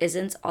someone who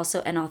isn't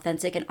also an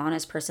authentic and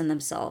honest person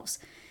themselves.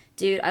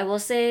 Dude, I will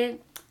say,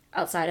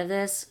 outside of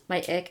this, my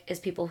ick is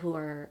people who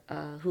are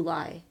who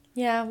lie.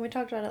 Yeah, we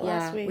talked about it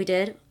last week. We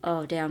did?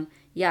 Oh, damn.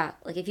 Yeah,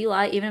 like if you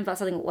lie even about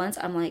something once,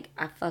 I'm like,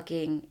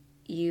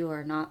 you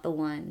are not the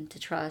one to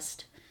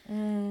trust.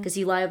 Because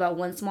you lie about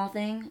one small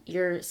thing,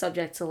 you're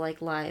subject to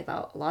like lie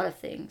about a lot of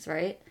things,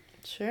 right?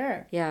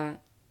 Sure. Yeah.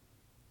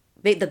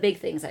 The big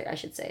things, I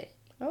should say.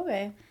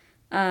 Okay.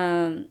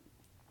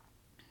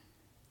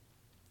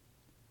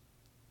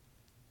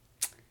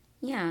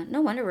 Yeah, no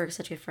wonder we're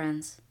such good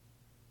friends.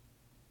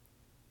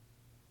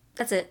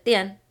 That's it. The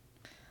end.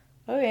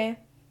 Okay.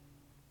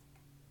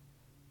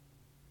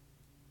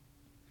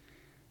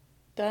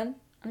 Done?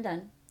 I'm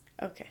done.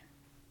 Okay.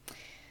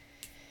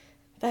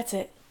 That's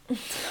it.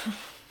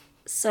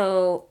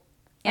 So...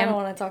 I don't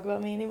want to talk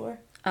about me anymore.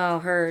 Oh,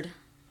 heard.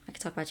 I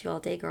could talk about you all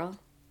day, girl.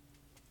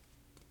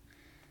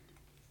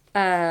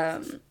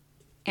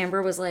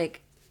 Amber was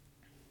like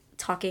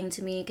talking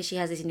to me because she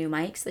has these new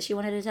mics that she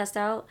wanted to test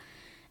out.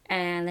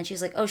 And then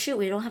she's like, oh shoot,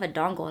 we don't have a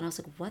dongle. And I was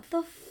like, what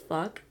the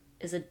fuck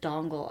is a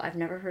dongle? I've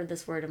never heard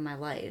this word in my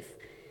life.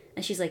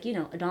 And she's like, a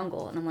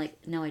dongle. And I'm like,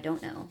 no, I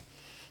don't know.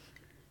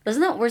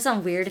 Doesn't that word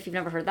sound weird if you've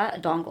never heard that?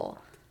 A dongle.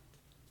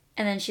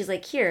 And then she's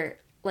like, here.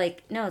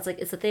 Like, no, it's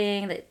a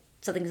thing that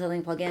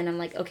something plug in. I'm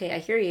like, okay, I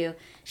hear you.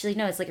 She's like,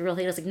 no, it's like a real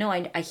thing. I was like, no,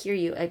 I hear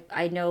you.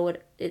 I know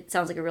what it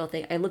sounds like a real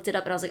thing. I looked it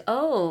up and I was like,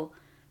 oh,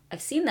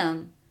 I've seen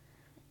them.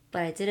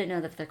 But I didn't know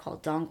that they're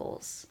called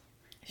dongles.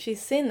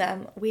 She's seen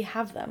them. We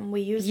have them. We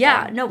use them.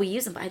 Yeah, no, we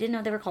use them. But I didn't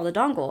know they were called a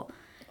dongle.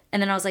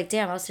 And then I was like,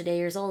 damn, I was today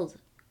years old.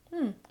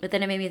 But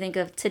then it made me think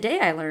of today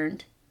I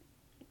learned.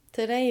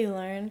 Today you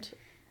learned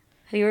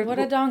what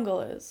a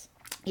dongle is.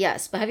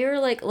 Yes, but have you ever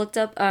like looked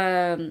up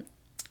the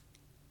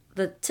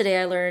Today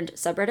I Learned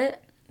subreddit?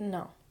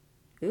 No.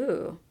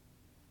 Ooh.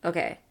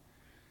 Okay.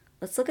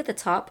 Let's look at the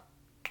top.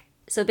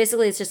 So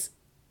basically it's just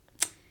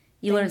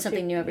you learn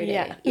something new every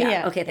day.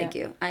 Yeah. Okay, thank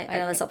you. I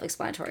know that's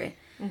self-explanatory.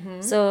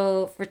 Mm-hmm.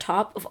 So for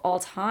top of all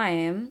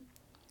time,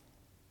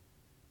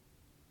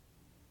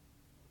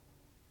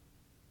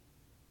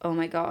 oh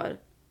my god.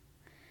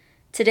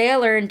 Today I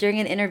learned during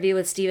an interview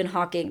with Stephen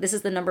Hawking, this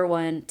is the number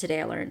one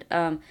today I learned,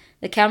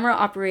 the camera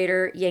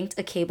operator yanked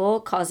a cable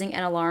causing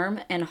an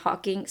alarm and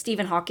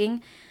Stephen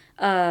Hawking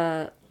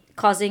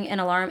causing an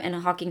alarm and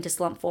Hawking to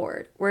slump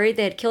forward. Worried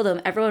they had killed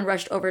him, everyone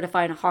rushed over to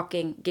find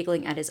Hawking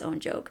giggling at his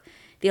own joke.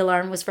 The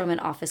alarm was from an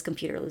office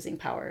computer losing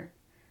power.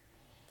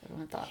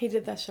 Everyone thought. He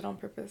did that shit on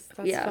purpose.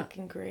 That's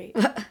fucking great.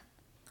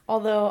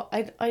 Although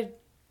I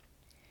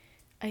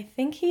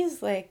think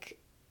he's like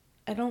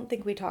I don't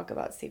think we talk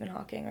about Stephen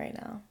Hawking right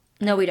now.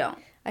 No, we don't.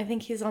 I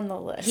think he's on the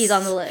list. He's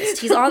on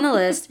the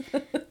list.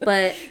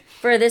 But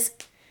for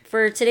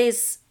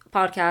today's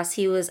podcast,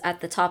 he was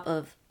at the top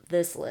of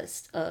this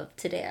list of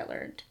Today I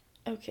Learned.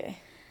 Okay.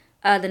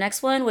 The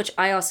next one, which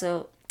I don't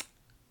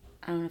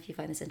know if you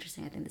find this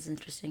interesting. I think this is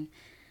interesting.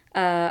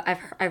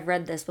 I've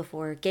read this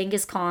before.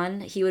 Genghis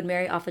Khan, he would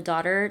marry off a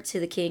daughter to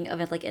the king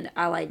of like an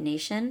allied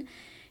nation.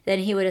 Then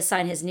he would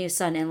assign his new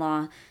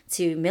son-in-law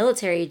to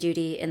military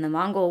duty in the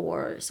Mongol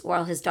Wars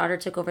while his daughter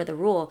took over the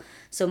rule.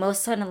 So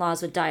most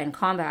son-in-laws would die in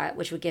combat,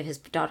 which would give his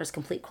daughters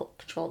complete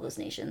control of those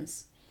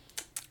nations.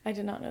 I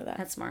did not know that.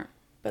 That's smart.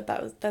 But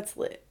that's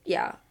lit.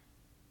 Yeah.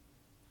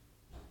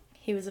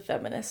 He was a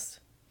feminist.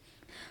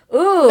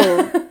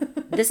 Ooh.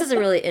 This is a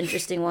really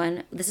interesting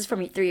one. This is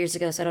from 3 years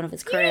ago, so I don't know if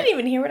it's current. You didn't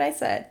even hear what I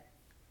said.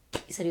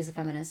 You said he was a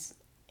feminist.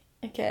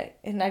 Okay.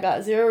 And I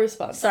got 0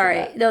 response.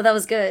 Sorry. No, that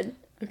was good.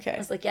 Okay. I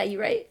was like, yeah,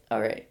 you're right. All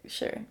right,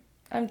 sure.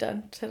 I'm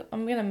done.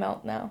 I'm going to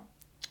melt now.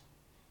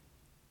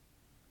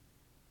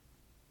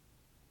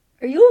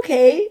 Are you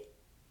okay?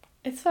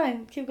 It's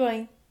fine. Keep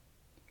going.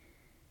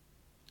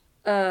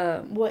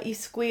 What, you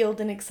squealed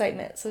in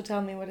excitement, so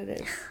tell me what it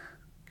is.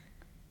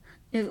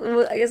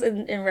 I guess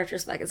in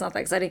retrospect, it's not that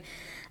exciting.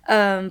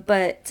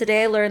 But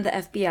today I learned the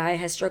FBI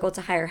has struggled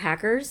to hire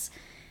hackers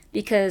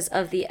because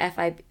of the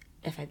FIB,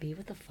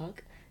 what the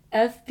fuck?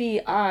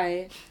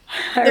 FBI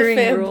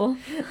hiring rule.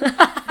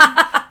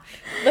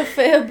 The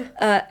fib.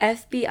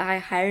 FBI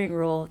hiring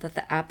rule that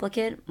the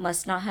applicant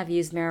must not have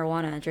used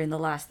marijuana during the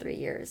last 3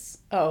 years.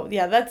 Oh,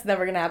 yeah, that's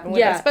never going to happen,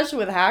 especially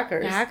with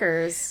hackers.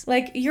 Hackers.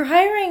 Like, you're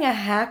hiring a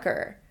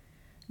hacker.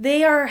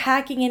 They are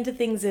hacking into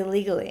things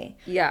illegally.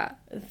 Yeah.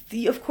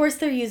 Of course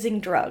they're using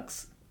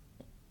drugs.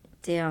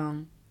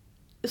 Damn.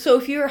 So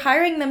if you're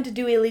hiring them to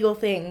do illegal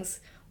things,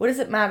 what does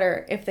it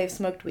matter if they've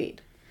smoked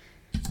weed?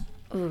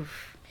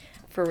 Oof.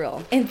 For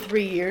real. In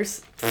 3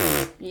 years.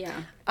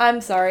 Yeah. I'm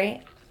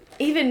sorry.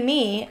 Even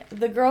me,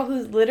 the girl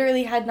who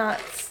literally had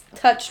not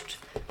touched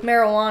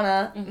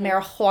marijuana,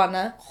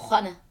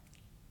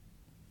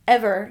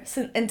 ever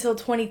until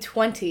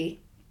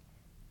 2020.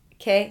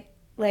 Okay?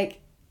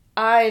 Like,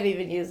 I've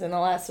even used in the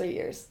last 3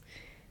 years.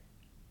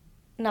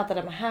 Not that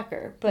I'm a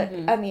hacker, but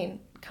I mean,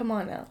 come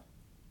on now.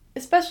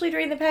 Especially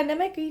during the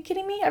pandemic, are you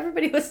kidding me?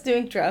 Everybody was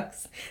doing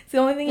drugs. It's the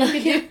only thing you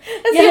could do.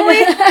 That's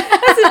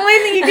the only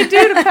thing you could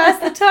do to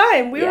pass the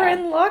time. We were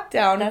in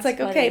lockdown. That's it's like,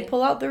 funny. Okay,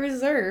 pull out the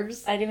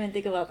reserves. I didn't even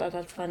think about that.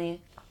 That's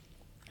funny.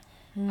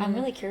 I'm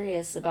really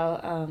curious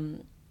about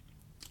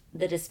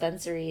the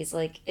dispensaries.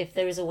 Like, if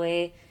there was a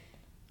way,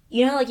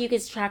 you know, like you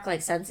could track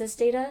like census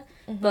data,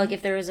 but like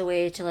if there was a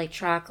way to like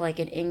track like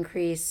an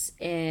increase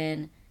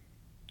in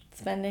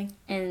spending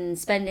and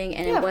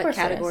in what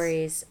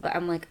categories. But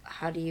I'm like,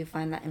 how do you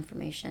find that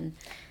information?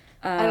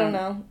 I don't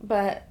know,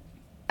 but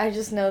I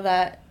just know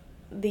that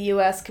the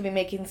U.S. could be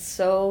making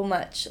so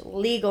much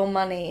legal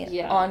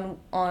money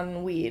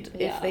on weed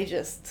if they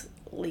just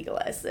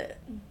legalized it.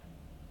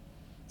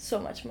 So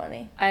much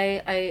money.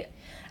 I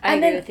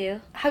agree with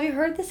you. Have you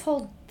heard this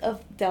whole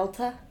of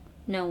Delta?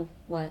 No,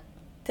 what?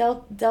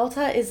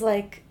 Delta is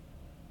like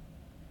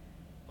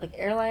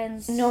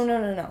airlines?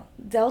 No.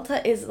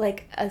 Delta is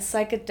like a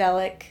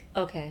psychedelic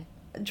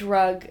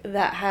drug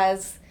that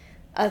has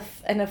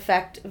an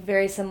effect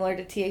very similar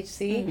to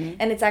THC,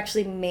 and it's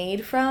actually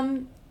made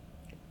from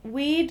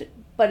weed,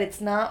 but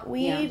it's not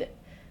weed,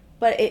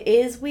 but it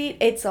is weed.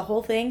 It's a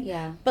whole thing.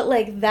 Yeah. But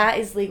like that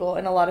is legal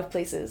in a lot of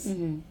places,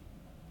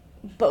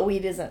 but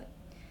weed isn't.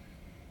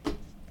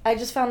 I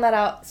just found that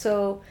out.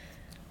 So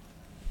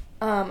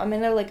I'm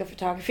in a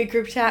photography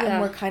group chat,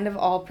 and we're kind of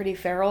all pretty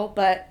feral,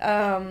 but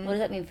what does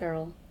that mean,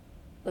 feral?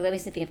 Well, that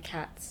makes me think of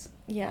cats.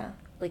 Yeah.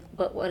 Like,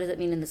 but what does it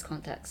mean in this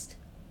context?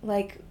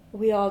 Like,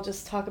 we all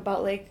just talk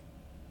about like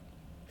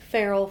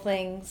feral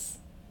things.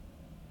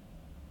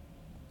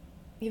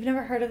 You've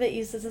never heard of it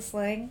used as a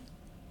slang?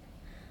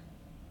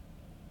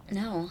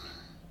 No.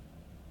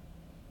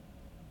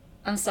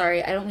 I'm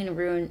sorry. I don't mean to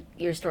ruin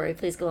your story.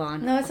 Please go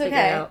on. No, it's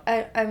okay.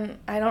 I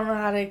don't know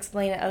how to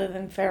explain it other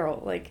than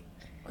feral. Like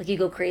you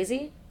go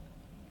crazy?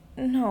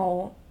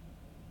 No.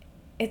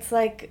 It's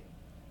like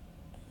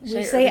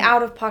we say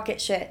out of pocket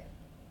shit.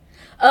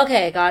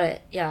 Okay, got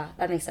it. Yeah,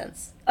 that makes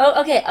sense. Oh,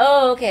 okay.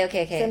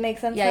 Okay. Does that make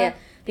sense? Yeah.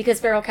 Because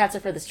feral cats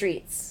are for the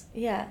streets.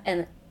 Yeah.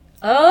 And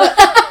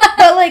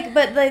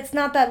but it's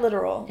not that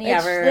literal. Yeah,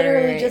 it's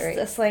literally just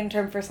a slang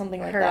term for something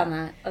like that. Heard on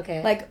that.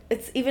 Okay. Like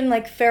it's even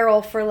like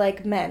feral for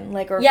like men,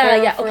 like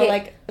feral for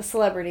like a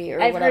celebrity or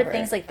whatever. I've heard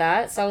things like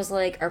that, so I was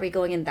like, are we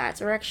going in that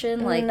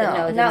direction? Like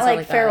no, it not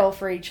like feral that.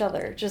 for each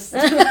other. Just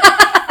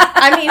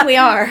I mean we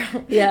are.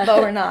 Yeah.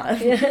 But we're not.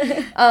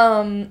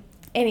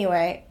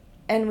 Anyway,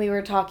 and we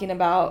were talking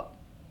about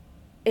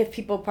if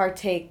people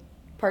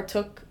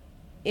partook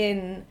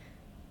in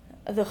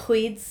the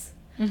weeds.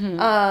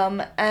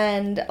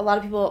 And a lot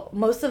of people,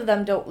 most of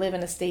them don't live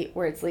in a state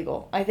where it's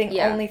legal. I think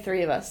only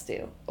 3 of us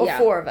do. Or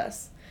 4 of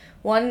us.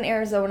 1 in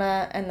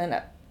Arizona, and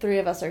then 3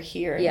 of us are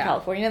here in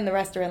California, and the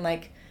rest are in,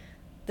 like,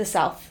 the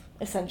South,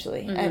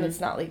 essentially, and it's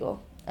not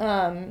legal.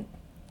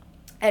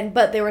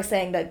 But they were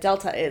saying that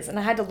Delta is, and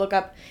I had to look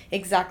up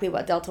exactly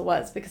what Delta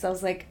was because I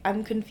was like,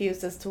 I'm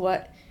confused as to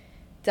what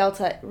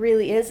Delta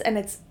really is, and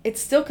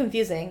it's still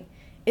confusing.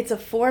 It's a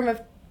form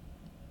of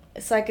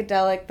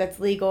psychedelic that's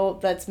legal,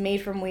 that's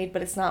made from weed,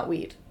 but it's not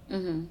weed.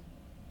 Mm-hmm.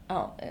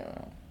 Oh, I don't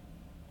know.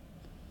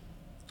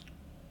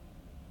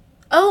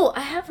 Oh,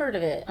 I have heard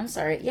of it. I'm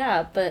sorry.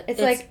 Yeah, but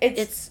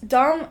it's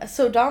Dom.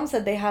 So Dom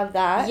said they have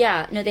that.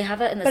 Yeah, no, they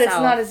have it in the but South. But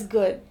it's not as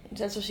good.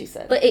 That's what she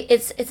said. But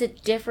it's a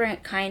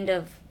different kind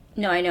of.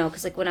 No, I know,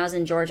 because like when I was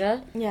in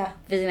Georgia,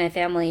 visiting my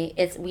family,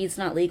 weed's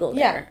not legal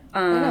there. Yeah,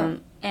 I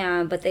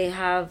know. But they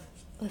have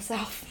the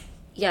South.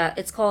 Yeah,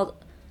 it's called.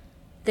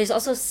 There's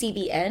also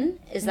CBN.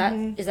 Is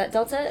that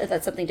Delta? Is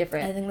that something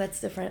different? I think that's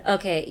different.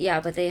 Okay, yeah,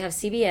 but they have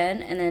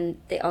CBN, and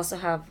then they also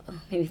have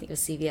maybe think of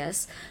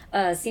CVS,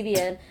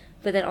 CBN,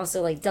 but then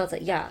also like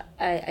Delta. Yeah,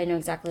 I know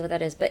exactly what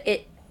that is. But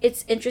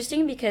it's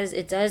interesting because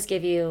it does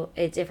give you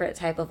a different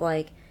type of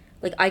like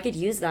I could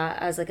use that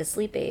as like a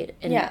sleep aid,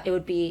 and it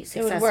would be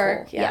successful. It would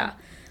work. Yeah.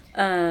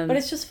 But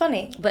it's just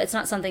funny. But it's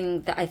not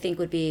something that I think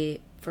would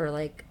be for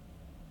like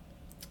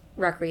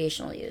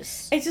recreational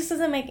use. It just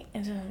doesn't make.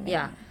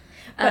 Yeah.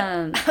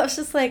 But I was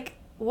just like,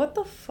 what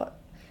the fuck?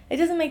 It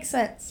doesn't make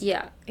sense.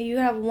 Yeah. You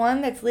have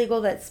one that's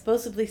legal that's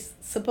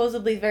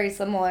supposedly very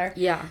similar.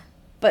 Yeah.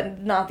 But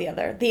not the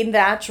other. The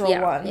natural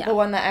one. Yeah. The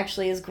one that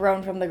actually is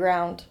grown from the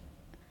ground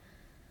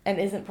and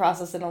isn't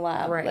processed in a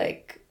lab.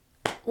 Right.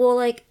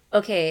 Well,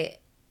 okay,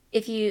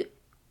 if you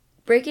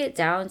break it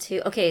down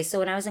to... Okay, so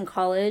when I was in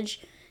college,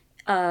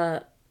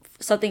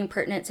 something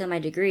pertinent to my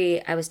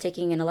degree, I was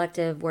taking an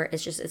elective where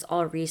it's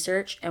all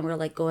research, and we're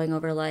going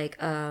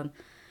over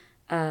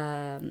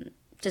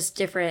just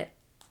different,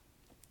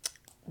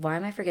 why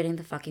am I forgetting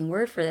the fucking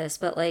word for this,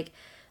 but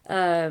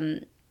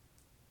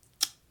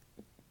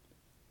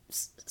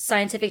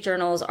scientific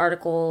journals,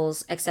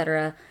 articles,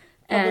 etc.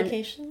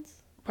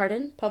 Publications?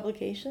 Pardon?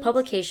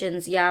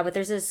 Publications, yeah, but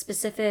there's a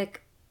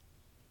specific,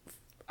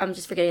 I'm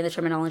just forgetting the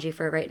terminology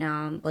for it right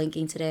now, I'm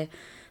blanking today,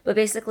 but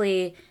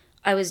basically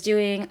I was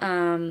doing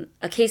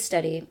a case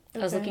study. Okay.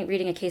 I was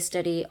reading a case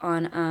study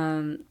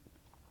on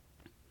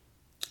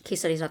case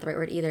study is not the right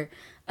word either.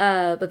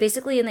 But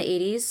basically in the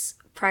 80s,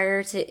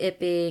 prior to it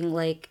being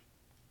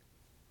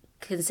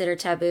considered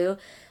taboo,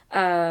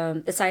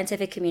 the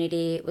scientific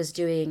community was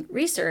doing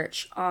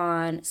research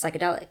on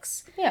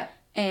psychedelics. Yeah.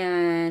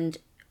 And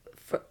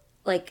for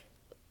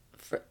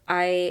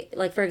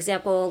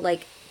example,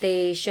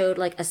 they showed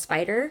a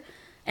spider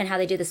and how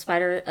they did the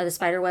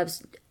spider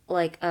webs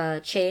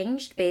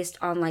changed based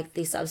on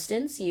the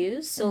substance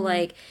used. So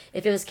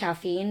if it was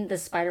caffeine, the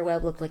spider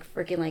web looked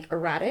freaking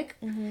erratic.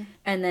 Mm-hmm.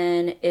 And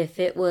then if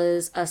it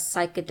was a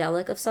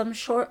psychedelic of some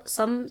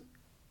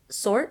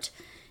sort,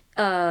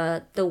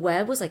 the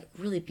web was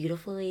really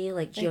beautifully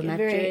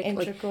geometric. Very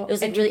integral. It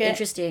was really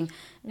interesting.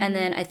 Mm-hmm. And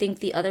then I think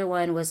the other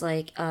one was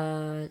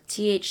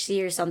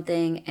THC or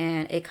something,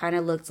 and it kind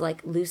of looked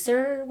like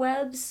looser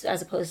webs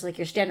as opposed to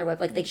your standard web.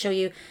 They show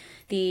you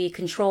the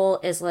control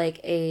is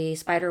a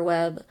spider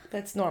web.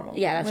 That's normal.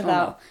 Yeah, that's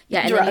normal. Yeah,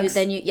 and drugs.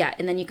 then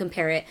you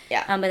compare it.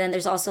 Yeah. But then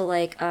there's also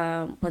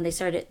when they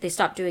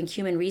stopped doing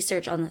human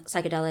research on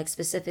psychedelics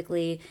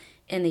specifically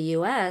in the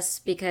U.S.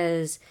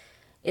 because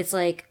it's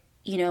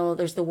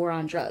there's the war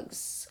on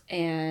drugs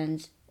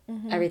and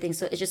everything.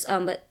 So it's just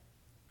but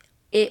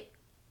it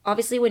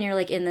obviously when you're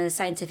in the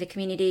scientific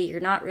community, you're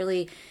not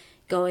really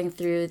going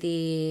through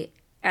the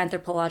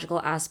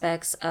anthropological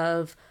aspects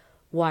of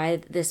why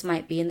this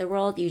might be in the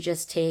world. You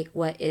just take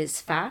what is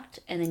fact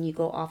and then you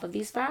go off of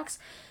these facts.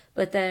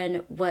 But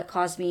then what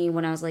caused me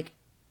when I was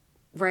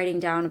writing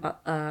down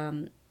about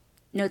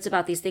notes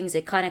about these things,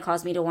 it kind of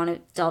caused me to want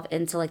to delve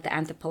into the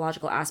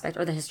anthropological aspect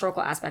or the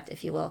historical aspect,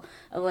 if you will,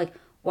 of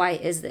why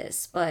is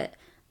this? But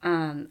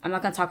I'm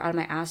not gonna talk out of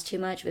my ass too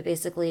much, but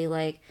basically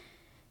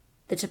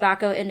the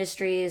tobacco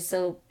industry is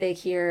so big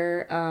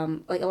here. A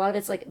lot of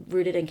it's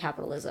rooted in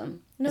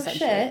capitalism. No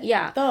shit.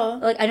 Yeah.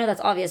 Duh. I know that's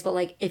obvious,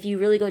 but if you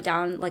really go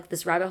down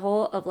this rabbit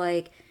hole of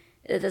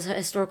this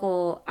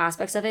historical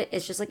aspects of it,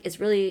 it's just it's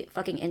really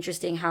fucking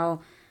interesting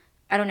how,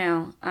 I don't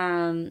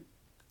know,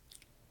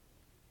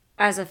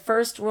 as a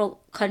first world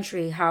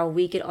country, how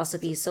we could also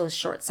be so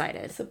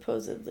short-sighted.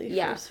 Supposedly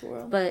first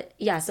world. But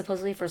yeah,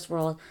 supposedly first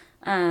world.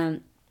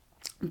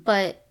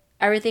 But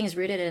everything's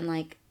rooted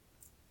in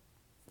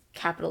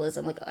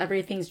capitalism.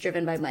 Everything's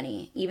driven by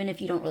money, even if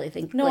you don't really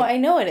think. No, I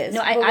know it is.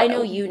 No, I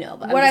know you know.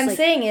 But what I'm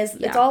saying is,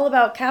 it's all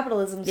about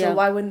capitalism. So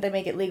why wouldn't they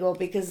make it legal?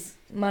 Because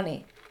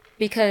money.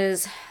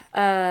 Because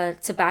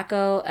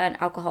tobacco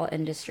and alcohol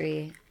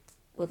industry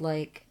would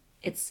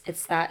it's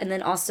that, and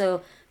then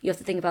also you have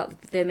to think about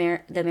the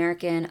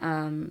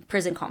American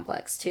prison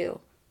complex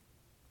too.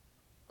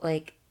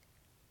 Never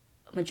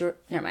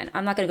mind.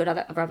 I'm not gonna go down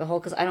that rabbit hole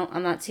because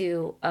I'm not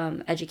too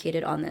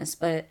educated on this,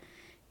 but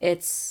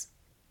it's.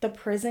 The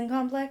prison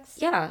complex?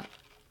 Yeah.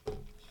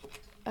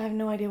 I have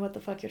no idea what the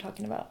fuck you're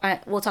talking about.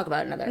 We'll talk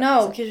about it another.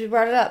 No, because you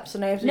brought it up, so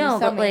now you have to just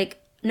tell me.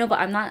 No, but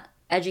I'm not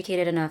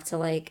educated enough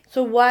to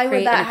So why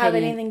would that have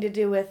anything to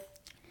do with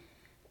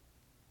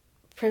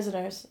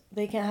prisoners?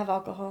 They can't have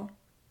alcohol.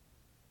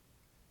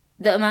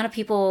 the amount of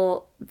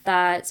people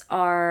that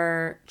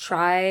are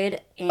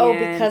tried and Oh,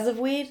 because of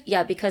weed?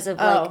 yeah, because of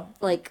Oh.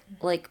 like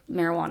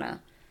marijuana,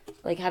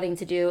 like having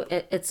to do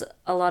it's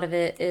a lot of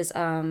it is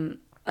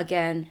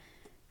again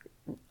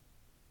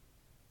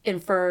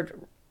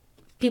inferred.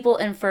 People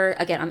infer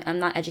again. I'm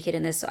not educated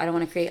in this, so I don't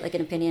want to create like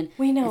an opinion.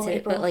 We know, into it,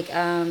 April. but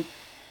like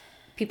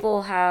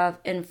people have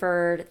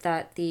inferred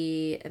that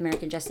the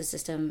American justice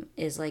system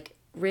is like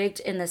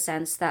rigged in the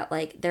sense that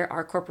like there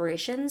are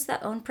corporations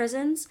that own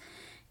prisons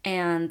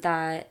and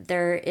that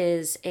there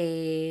is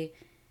a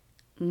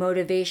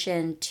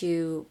motivation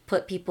to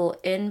put people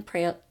in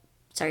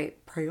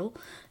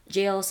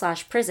jail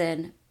slash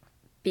prison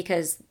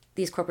because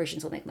these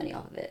corporations will make money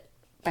off of it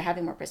by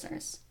having more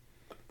prisoners.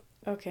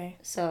 Okay.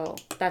 So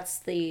that's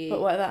the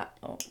But what that?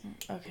 Oh,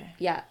 okay.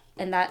 yeah,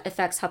 and that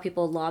affects how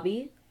people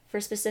lobby for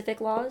specific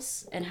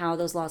laws and how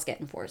those laws get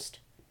enforced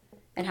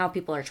and how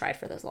people are tried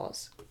for those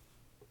laws.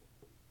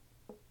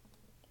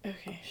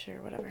 Okay,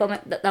 sure, whatever.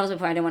 But that was my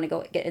point. I didn't want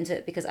to get into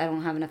it because I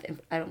don't have enough.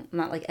 I'm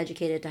not like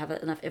educated to have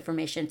enough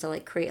information to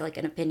like create like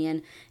an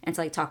opinion and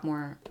to like talk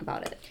more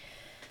about it.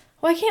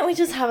 Why can't we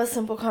just have a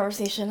simple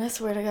conversation? I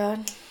swear to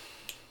God.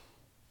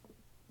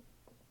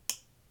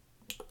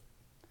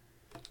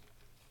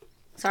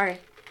 Sorry.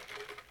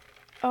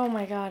 Oh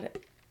my God.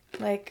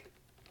 Like,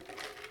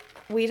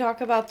 we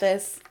talk about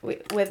this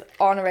with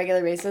on a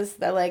regular basis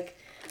that like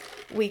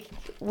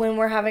when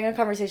we're having a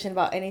conversation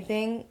about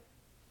anything,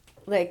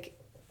 like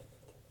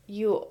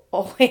you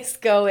always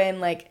go in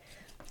like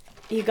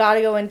you got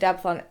to go in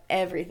depth on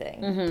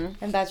everything.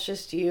 Mm-hmm. And that's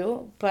just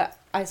you, but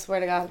I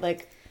swear to God,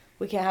 like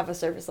we can't have a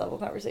surface level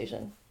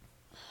conversation.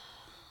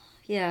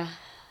 Yeah.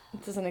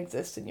 It doesn't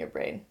exist in your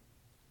brain.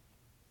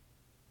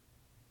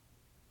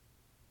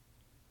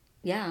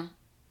 Yeah.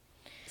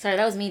 Sorry,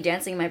 that was me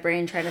dancing in my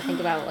brain trying to think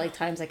about like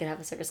times I could have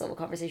a surface level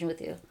conversation with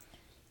you.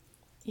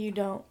 You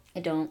don't. I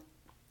don't.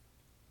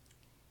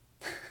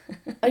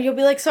 You'll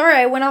be like, sorry,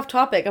 I went off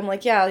topic. I'm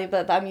like, yeah,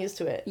 but I'm used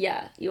to it.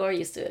 Yeah, you are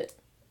used to it.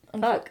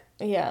 Fuck.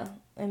 Yeah,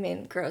 I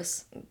mean,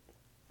 Gross.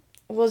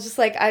 well, just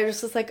like, I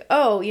was just like,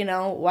 oh, you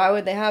know, why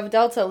would they have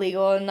Delta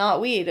legal and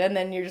not weed? And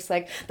then you're just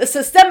like, the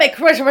systemic,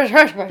 and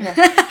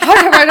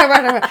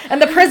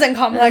the prison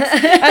complex,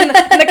 and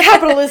the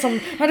capitalism.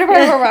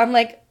 I'm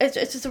like, it's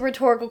just a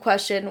rhetorical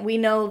question. We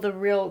know the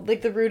real,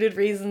 like, the rooted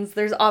reasons.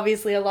 There's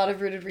obviously a lot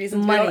of rooted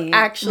reasons. We don't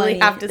actually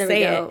have to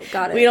say it.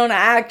 Got it. We don't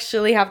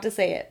actually have to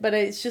say it. But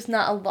it's just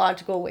not a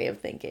logical way of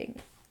thinking.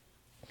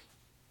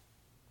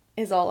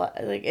 Is all,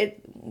 like,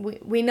 it.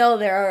 We know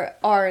there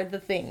are the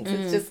things. Mm.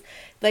 It's just...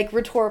 like,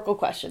 rhetorical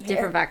question here.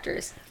 Different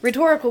factors.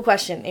 Rhetorical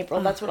question,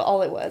 April. That's what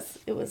all it was.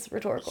 It was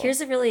rhetorical.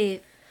 Here's a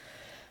really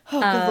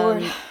good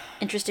Lord.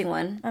 Interesting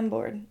one. I'm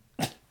bored.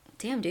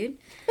 Damn, dude.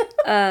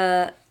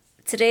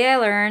 Today I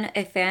learned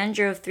a fan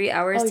drove 3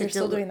 hours to you're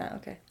still doing that,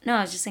 okay. No,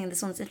 I was just saying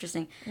this one's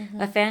interesting. Mm-hmm.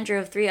 A fan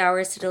drove 3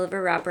 hours to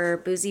deliver rapper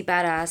Boozy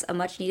Badass a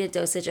much-needed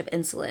dosage of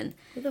insulin.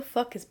 Who the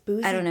fuck is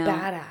Boozy I don't know.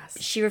 Badass?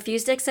 She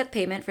refused to accept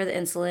payment for the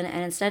insulin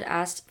and instead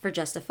asked for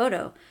just a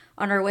photo.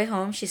 On her way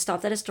home, she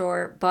stopped at a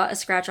store, bought a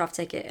scratch-off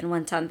ticket, and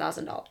won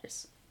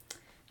 $10,000.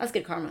 That's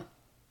good karma.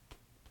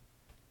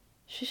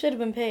 She should have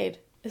been paid.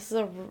 This is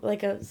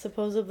a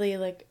supposedly,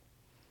 like...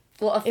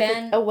 Well, a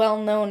fan... a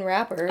well-known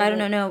rapper. I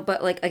don't know,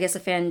 but, like, I guess a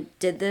fan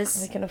did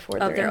this... They can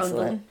afford their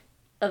insulin.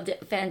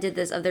 Fan did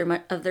this of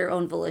their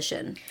own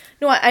volition.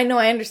 No, I know,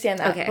 I understand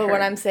that. Okay, but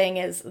what I'm saying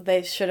is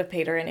they should have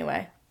paid her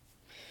anyway.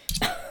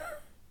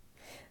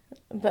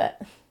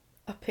 But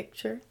a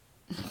picture?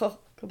 Oh,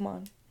 come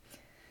on.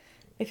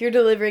 If you're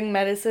delivering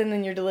medicine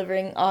and you're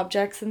delivering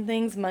objects and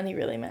things, money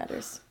really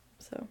matters.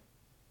 So,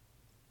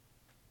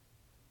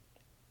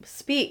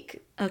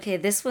 speak. Okay,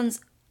 this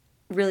one's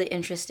really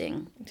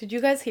interesting. Did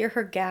you guys hear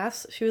her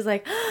gasp? She was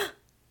like,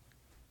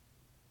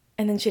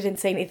 and then she didn't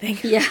say anything.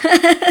 Yeah.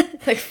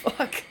 Like,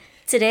 fuck.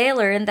 Today I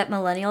learned that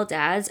millennial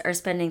dads are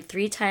spending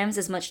 3 times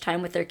as much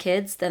time with their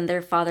kids than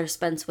their father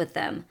spends with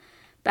them.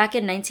 Back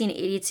in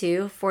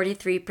 1982,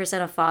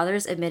 43% of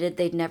fathers admitted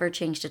they'd never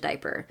changed a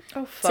diaper.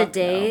 Oh, fuck.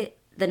 Today... no.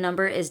 The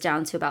number is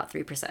down to about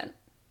 3%.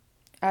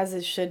 As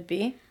it should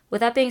be.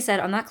 With that being said,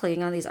 I'm not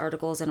clicking on these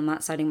articles and I'm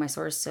not citing my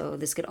source, so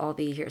this could all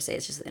be hearsay.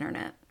 It's just the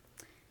internet.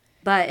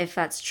 But if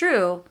that's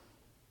true,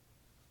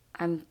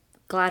 I'm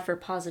glad for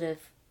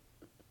positive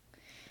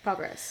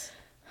progress.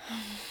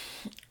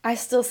 I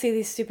still see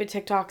these stupid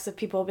TikToks of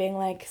people being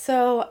like,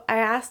 so I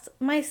asked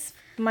my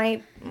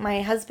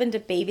husband to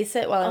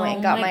babysit while I went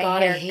and got my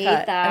hair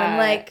cut. And I'm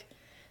like...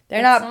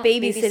 They're not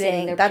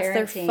babysitting. That's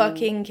parenting. Their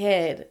fucking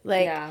kid.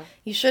 Like, yeah.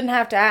 You shouldn't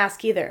have to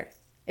ask either.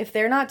 If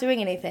they're not doing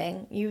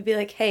anything, you'd be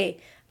like, hey,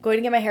 I'm going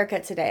to get my hair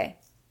cut today.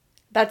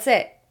 That's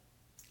it.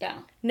 Yeah.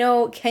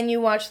 No, can you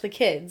watch the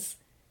kids?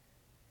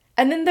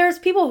 And then there's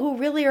people who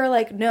really are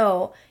like,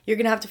 no, you're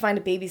going to have to find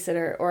a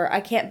babysitter, or I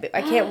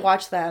can't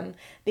watch them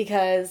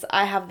because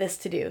I have this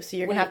to do. So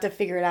you're going to have to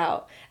figure it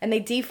out. And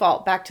they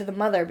default back to the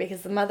mother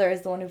because the mother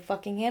is the one who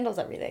fucking handles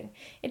everything.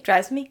 It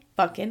drives me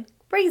fucking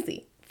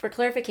crazy. For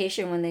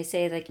clarification, when they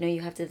say, like, no, you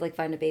have to, like,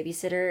 find a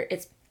babysitter,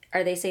 it's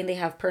are they saying they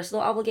have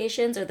personal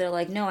obligations, or they're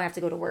like, no, I have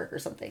to go to work or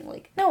something?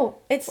 Like, No,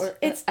 it's or,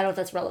 it's I don't know if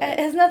that's relevant. it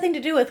has nothing to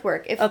do with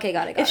work. Okay,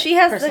 got it. If she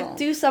has Personal. to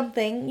do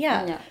something,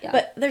 yeah. Yeah.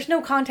 But there's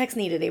no context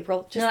needed,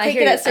 April. Just No, take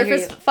it at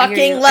surface I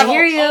fucking level. I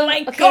hear you. Oh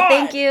my okay, god.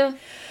 thank you.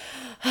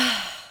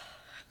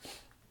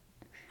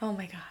 Oh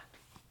my god.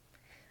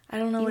 I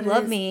don't know You what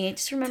love it is. me.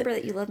 Just remember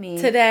that you love me.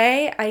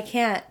 Today I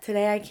can't.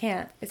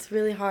 It's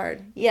really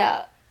hard.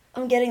 Yeah,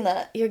 I'm getting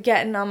that. You're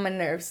getting on my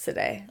nerves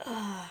today.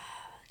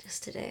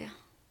 Just today.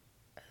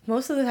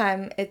 Most of the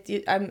time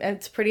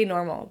it's pretty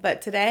normal,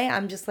 but today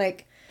I'm just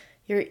like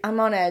I'm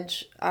on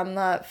edge. I'm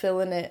not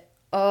feeling it.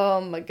 Oh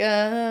my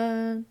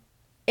god.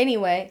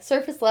 Anyway,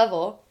 surface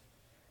level.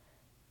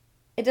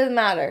 It doesn't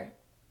matter.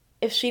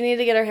 If she needed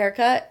to get her hair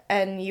cut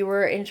and you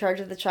were in charge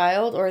of the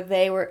child, or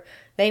they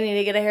needed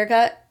to get a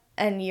haircut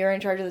and you're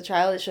in charge of the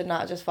child, it should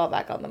not just fall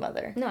back on the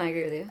mother. No, I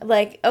agree with you.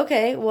 Like,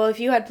 okay, well, if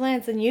you had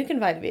plans, then you can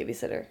find a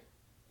babysitter.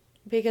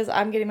 Because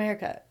I'm getting my hair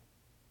cut.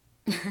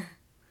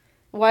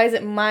 Why is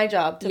it my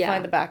job to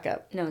find a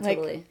backup? No, like,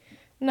 totally.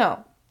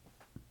 No.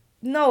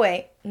 No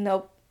way.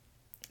 Nope.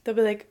 They'll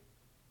be like,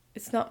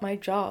 it's not my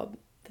job.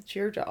 That's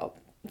your job.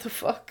 What the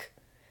fuck?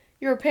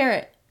 You're a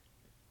parent.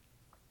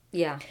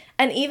 Yeah.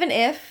 And even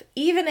if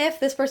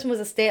this person was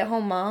a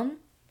stay-at-home mom,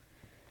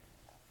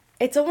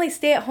 it's only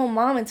stay-at-home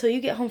mom until you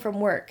get home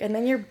from work, and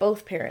then you're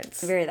both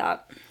parents. Very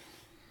that.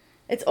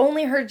 It's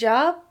only her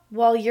job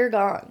while you're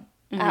gone.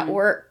 Mm-hmm. At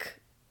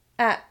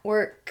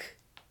work.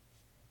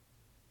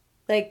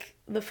 Like,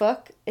 the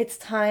fuck? It's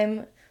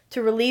time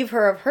to relieve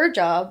her of her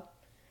job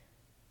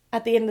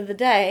at the end of the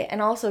day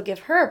and also give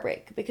her a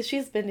break because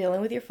she's been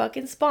dealing with your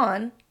fucking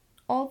spawn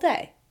all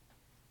day.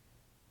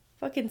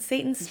 Fucking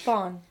Satan's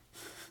spawn.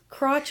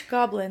 Crotch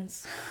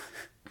goblins.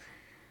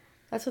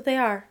 That's what they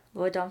are.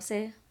 What would Dom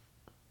say?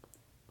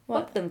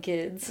 What? Fuck them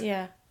kids.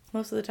 Yeah,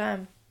 most of the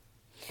time.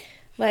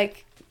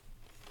 Like,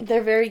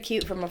 they're very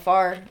cute from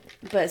afar,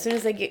 but as soon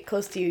as they get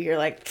close to you, you're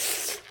like,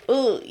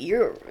 oh,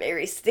 you're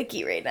very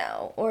sticky right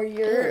now. Or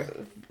you're,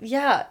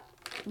 yeah.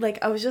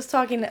 Like, I was just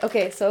talking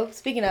so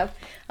speaking of,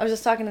 I was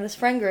just talking to this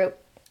friend group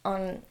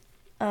on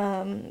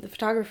the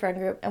photographer friend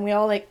group, and we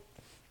all, like,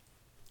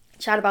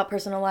 chat about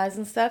personal lives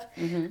and stuff.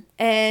 Mm-hmm.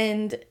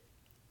 And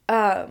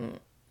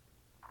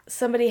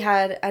somebody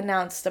had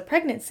announced a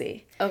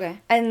pregnancy. Okay.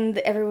 And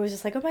everyone was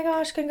just like, oh my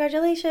gosh,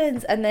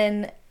 congratulations. And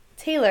then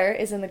Taylor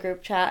is in the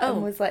group chat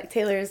and was like,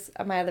 Taylor's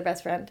my other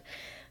best friend.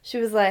 She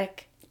was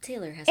like,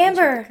 Taylor has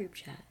Amber, the group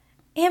chat.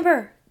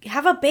 Amber,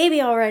 have a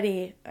baby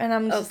already. And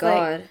I'm just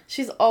like,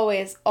 she's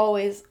always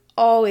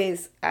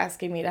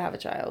asking me to have a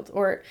child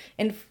or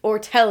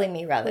telling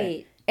me rather.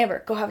 Wait.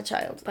 Amber, go have a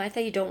child. But I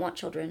thought you don't want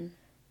children.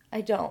 I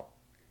don't.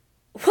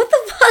 What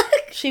the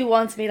fuck? She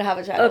wants me to have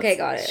a child. Okay,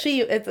 got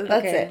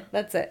it.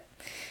 That's it.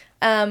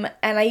 And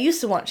I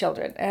used to want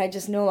children, and I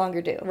just no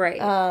longer do. Right.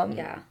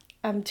 Yeah.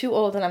 I'm too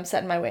old, and I'm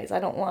set in my ways. I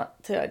don't want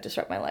to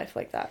disrupt my life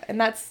like that.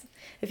 And that's,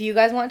 if you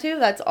guys want to,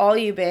 that's all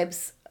you,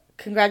 babes.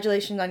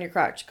 Congratulations on your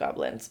crotch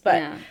goblins.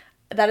 But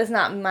that is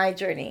not my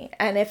journey.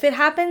 And if it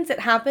happens, it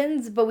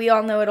happens, but we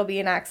all know it'll be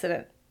an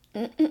accident.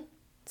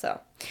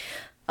 So,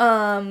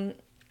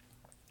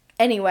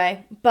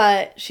 anyway,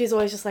 but she's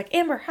always just like,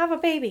 Amber, have a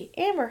baby.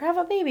 Amber, have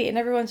a baby. And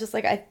everyone's just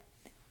like,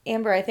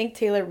 Amber, I think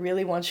Taylor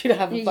really wants you to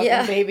have a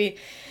fucking baby.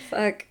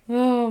 Fuck.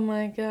 Oh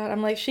my god.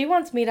 I'm like, she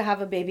wants me to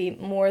have a baby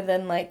more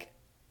than, like,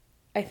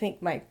 I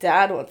think my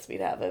dad wants me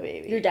to have a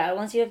baby. Your dad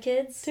wants you to have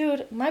kids?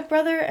 Dude, my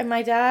brother and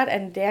my dad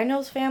and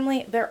Daniel's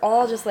family, they're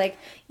all just like,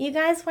 you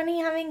guys, when are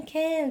you having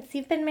kids?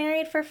 You've been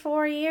married for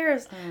 4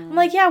 years. I'm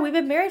like, yeah, we've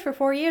been married for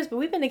 4 years, but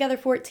we've been together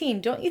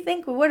 14. Don't you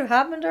think it would have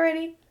happened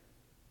already?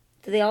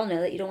 Do they all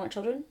know that you don't want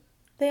children?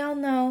 They all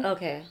know.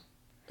 Okay.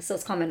 So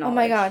it's common knowledge. Oh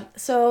my god.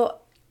 So,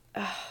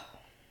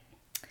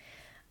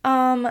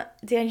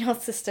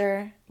 Daniel's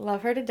sister,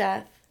 love her to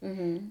death.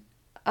 Mm-hmm.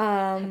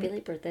 Happy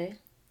late birthday.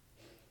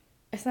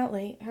 It's not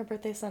late. Her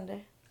birthday's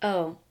Sunday.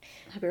 Oh.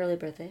 Happy early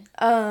birthday.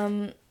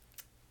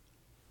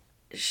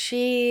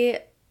 She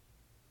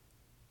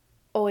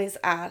always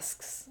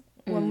asks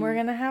when we're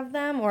gonna have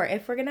them or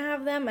if we're gonna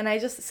have them, and I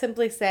just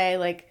simply say,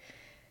 like,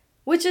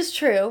 which is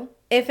true.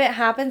 If it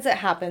happens, it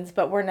happens,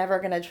 but we're never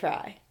gonna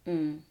try.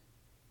 And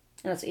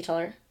that's what you tell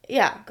her?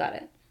 Yeah. Got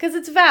it. Because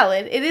it's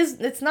valid.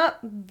 It's not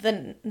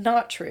the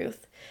not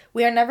truth.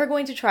 We are never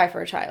going to try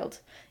for a child.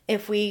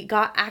 If we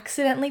got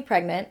accidentally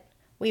pregnant,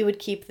 we would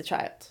keep the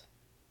child.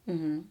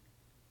 Mm-hmm.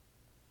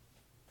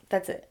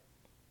 That's it.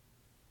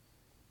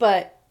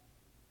 But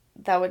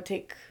that would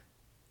take,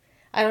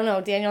 I don't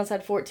know, Daniel's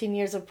had 14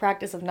 years of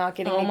practice of not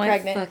getting me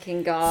pregnant. Oh my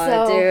fucking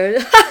god,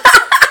 dude.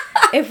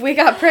 If we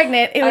got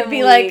pregnant, it would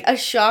be like a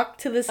shock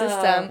to the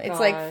system. Oh, it's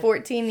like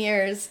 14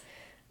 years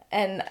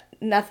and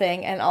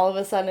nothing, and all of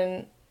a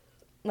sudden,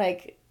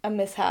 like, a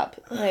mishap.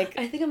 Like,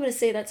 I think I'm gonna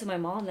say that to my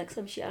mom next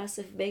time she asks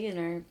if when Megan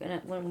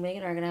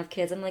and I are gonna have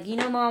kids. I'm like, you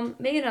know, Mom,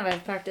 Megan and I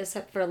have practiced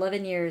for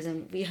 11 years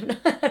and we have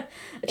not had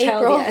a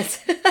child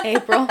yet.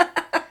 April.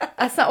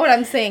 That's not what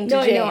I'm saying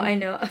to Jane. No, I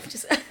know. I'm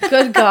just.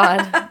 Good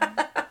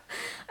God.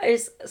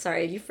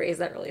 Sorry, you phrased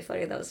that really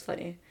funny. That was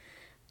funny.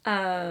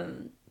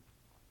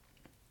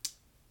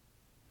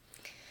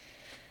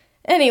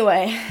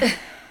 Anyway,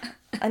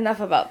 enough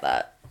about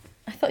that.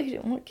 I thought you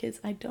didn't want kids.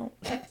 I don't.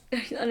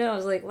 I know. I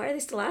was like, why are they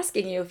still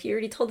asking you if you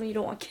already told them you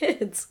don't want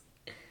kids?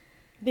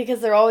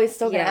 Because they're always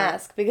still going to Yeah.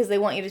 ask. Because they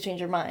want you to change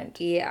your mind.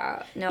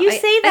 Yeah. No. You I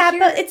say that,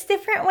 hear- but it's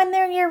different when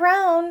they're year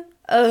round.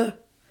 Ugh.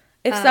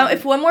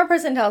 If one more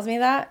person tells me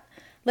that,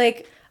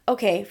 like,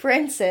 okay, for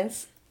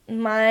instance,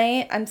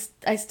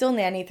 I still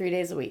nanny 3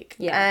 days a week.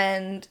 Yeah.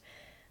 And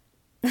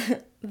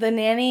the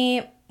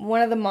nanny,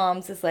 one of the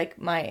moms is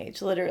like my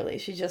age, literally.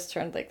 She just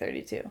turned like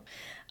 32.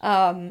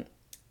 And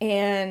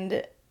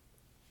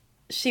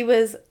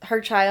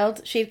her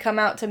child, she'd come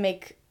out to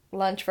make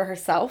lunch for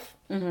herself.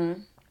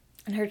 Mm-hmm.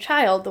 And her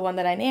child, the one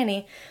that I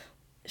nanny,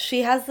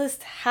 she has this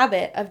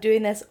habit of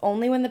doing this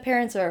only when the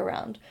parents are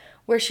around,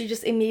 where she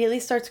just immediately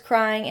starts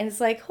crying and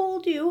is like,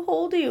 hold you,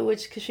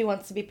 which, because she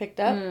wants to be picked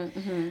up.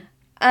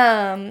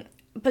 Mm-hmm.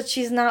 But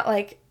she's not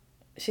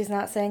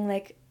saying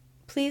like,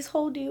 please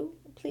hold you,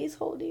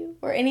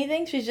 or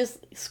anything. She's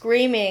just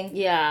screaming,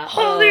 Yeah.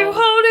 hold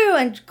you,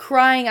 and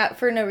crying out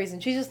for no reason.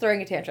 She's just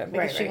throwing a tantrum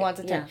because she wants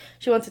attention. Yeah.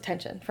 She wants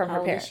attention from How her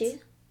old parents. is she?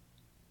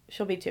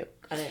 She'll be 2.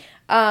 Got it.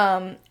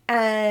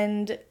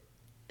 And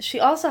she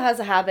also has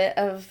a habit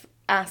of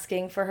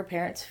asking for her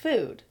parents'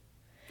 food.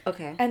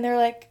 Okay. And they're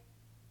like,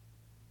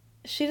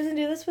 she doesn't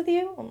do this with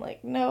you? I'm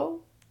like,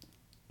 no.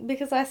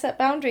 Because I set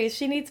boundaries.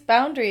 She needs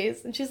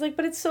boundaries. And she's like,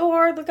 but it's so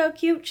hard. Look how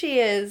cute she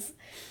is.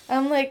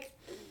 I'm like,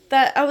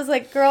 I was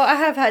like, girl, I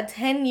have had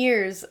 10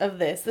 years of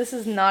this. This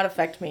does not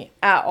affect me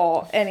at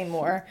all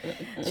anymore.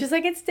 She's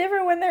like, it's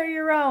different when they're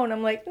your own.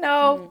 I'm like,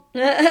 no,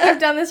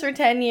 I've done this for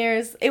 10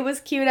 years. It was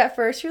cute at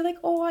first. You're like,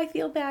 oh, I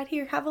feel bad.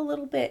 Here, have a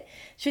little bit.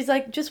 She's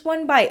like, just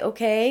one bite,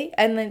 okay?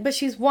 But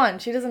she's 1.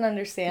 She doesn't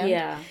understand.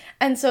 Yeah.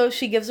 And so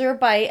she gives her a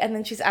bite, and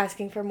then she's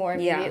asking for more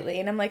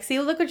immediately. And I'm like, see,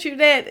 look what you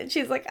did. And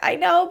she's like, I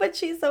know, but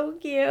she's so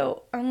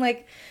cute. I'm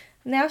like,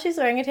 now she's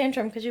throwing a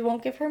tantrum because you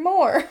won't give her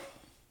more.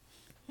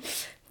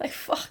 Like,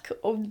 fuck.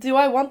 Oh, do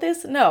I want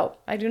this? No,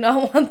 I do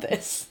not want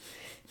this.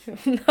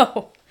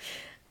 No.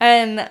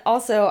 And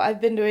also,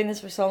 I've been doing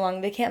this for so long,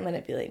 they can't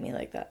manipulate me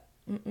like that.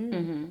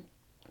 Mm-hmm.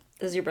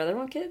 Does your brother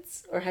want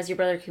kids? Or has your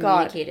brother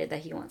communicated that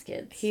he wants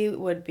kids? He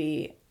would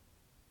be...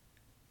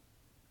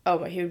 Oh,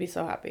 but he would be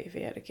so happy if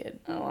he had a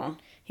kid. Oh, well.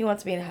 He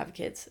wants me to have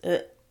kids.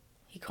 Ugh.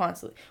 He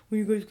constantly, when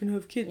are you guys gonna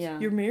have kids? Yeah.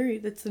 You're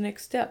married. That's the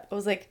next step. I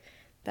was like,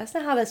 that's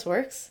not how this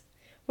works.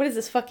 What is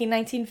this, fucking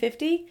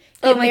 1950?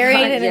 Oh Get my married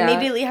God, and yeah.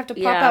 immediately have to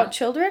pop Yeah. out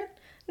children?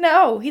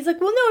 No. He's like,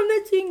 well, no, I'm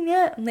not saying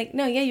that. I'm like,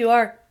 no, yeah, you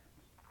are.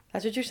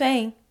 That's what you're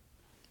saying.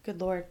 Good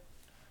Lord.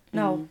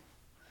 No.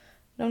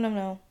 No, no,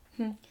 no.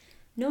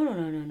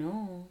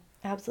 No.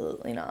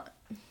 Absolutely not.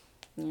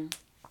 Yeah.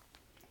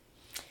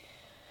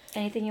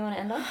 Anything you want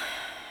to end on?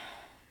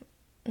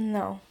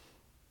 No.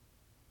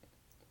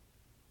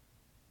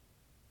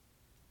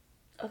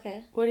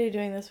 Okay. What are you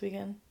doing this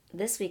weekend?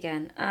 This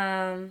weekend.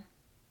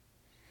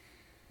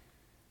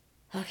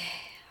 Okay.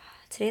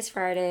 Today's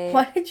Friday.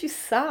 Why did you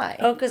sigh?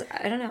 Oh, because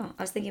I don't know.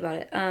 I was thinking about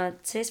it.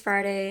 Today's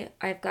Friday.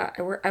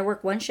 I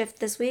work 1 shift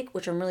this week,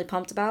 which I'm really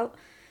pumped about.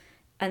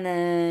 And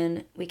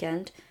then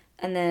weekend.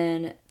 And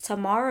then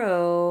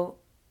tomorrow,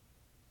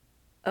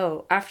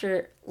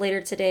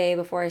 later today,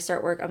 before I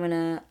start work, I'm going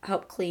to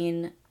help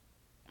clean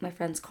my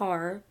friend's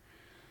car.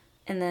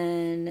 And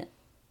then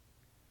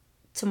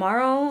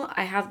tomorrow,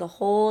 I have the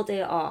whole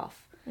day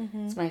off.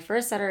 Mm-hmm. It's my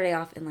first Saturday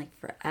off in like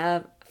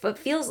forever. It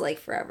feels like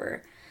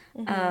forever.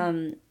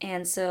 Mm-hmm.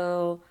 And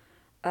so,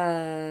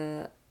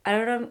 I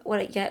don't know what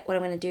I'm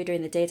going to do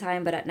during the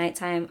daytime, but at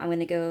nighttime, I'm going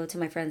to go to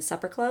my friend's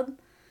supper club.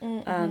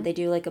 Mm-hmm. They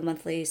do like a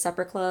monthly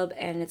supper club,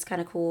 and it's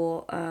kind of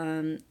cool.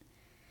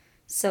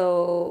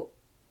 So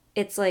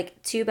it's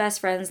like 2 best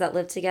friends that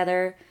live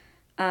together.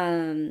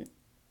 One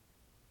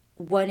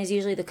is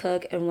usually the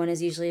cook, and one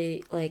is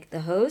usually like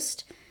the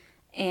host.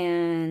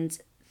 And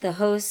the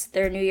host,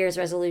 their New Year's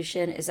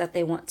resolution is that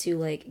they want to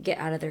like get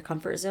out of their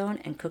comfort zone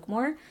and cook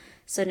more.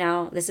 So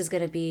now this is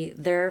going to be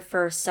their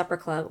first supper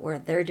club where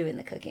they're doing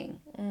the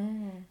cooking.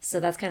 Mm. So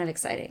that's kind of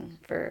exciting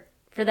for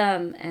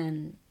them,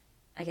 and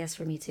I guess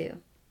for me too.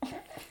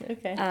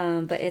 Okay.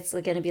 But it's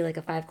going to be like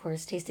a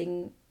 5-course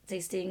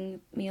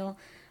tasting meal.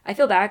 I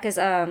feel bad because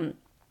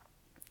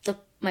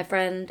my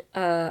friend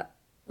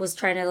was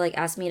trying to like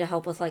ask me to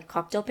help with like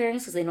cocktail pairings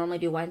because they normally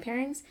do wine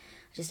pairings.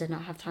 I just did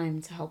not have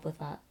time to help with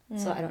that.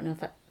 So I don't know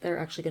if they're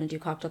actually going to do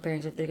cocktail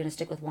pairings or if they're going to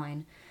stick with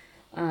wine.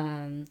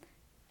 And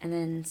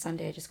then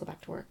Sunday I just go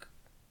back to work.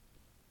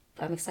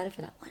 But I'm excited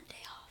for that 1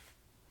 day off.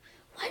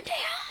 1 day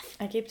off!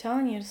 I keep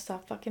telling you to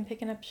stop fucking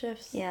picking up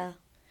shifts. Yeah.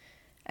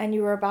 And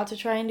you were about to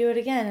try and do it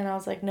again, and I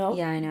was like, no,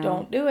 yeah, I know.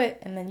 Don't do it.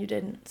 And then you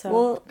didn't. So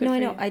well, no, I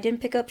know. You. I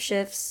didn't pick up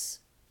shifts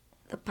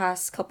the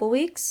past couple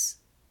weeks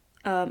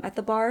at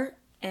the bar,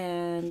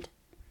 and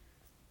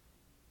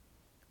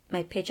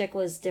my paycheck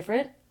was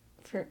different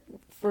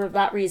for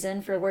that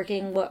reason, for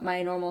working what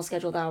my normal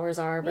scheduled hours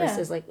are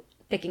versus like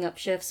picking up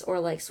shifts or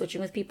like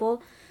switching with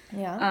people.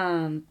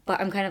 Yeah.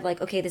 But I'm kind of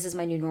like, okay, this is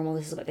my new normal.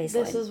 This is what baseline.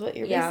 This is what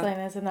your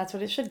baseline is, and that's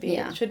what it should be.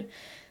 Yeah.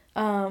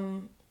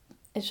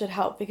 It should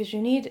help because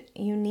you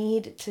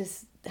need to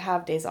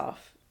have days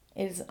off.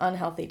 is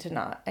unhealthy to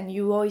not. And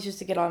you always used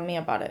to get on me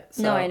about it.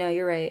 So. No, I know,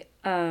 you're right.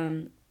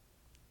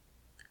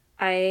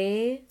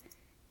 I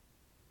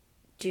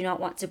do not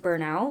want to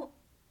burn out.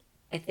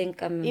 I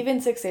think I'm... Even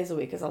 6 days a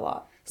week is a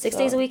lot. 6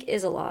 days a week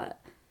is a lot.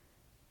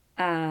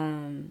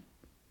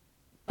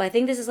 But I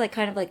think this is like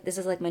kind of like, this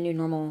is like my new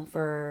normal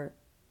for...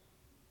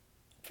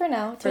 For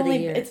now.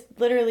 It's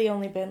literally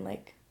only been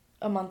like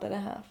a month and a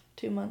half,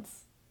 2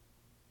 months.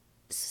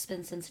 This has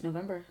been since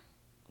November.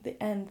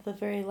 The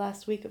very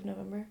last week of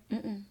November.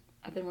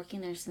 I've been working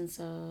there since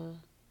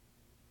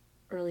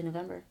early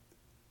November.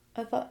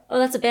 I thought... Oh,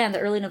 that's a band, the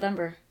Early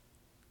November.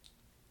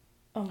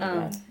 Oh my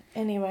god.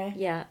 Anyway.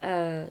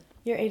 Yeah.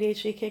 Your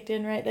ADHD kicked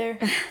in right there.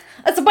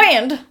 That's a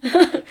band!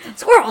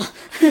 Squirrel!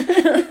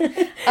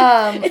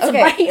 It's a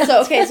band.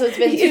 So it's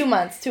been 2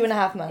 months,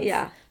 2.5 months.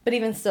 Yeah. But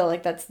even still,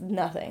 like, that's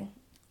nothing.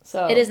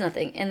 So it is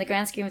nothing. In the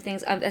grand scheme of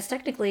things, that's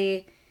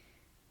technically...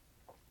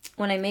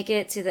 When I make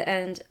it to the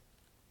end,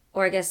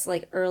 or I guess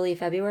like early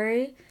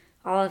February,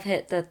 I'll have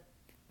hit the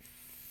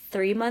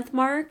 3-month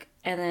mark,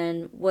 and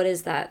then what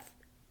is that?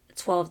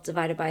 12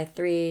 divided by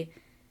 3,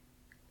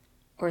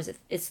 or is it?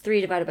 It's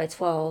 3 divided by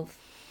 12.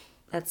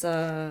 That's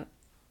that's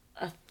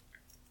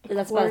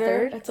about a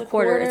third. It's a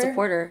quarter. It's a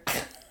quarter.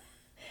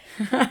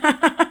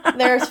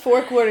 There's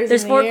 4 quarters.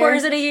 There's 4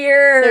 quarters in a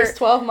year. There's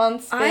 12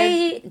 months.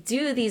 I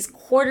do these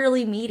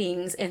quarterly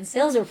meetings and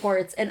sales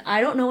reports, and I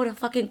don't know what a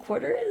fucking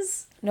quarter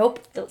is.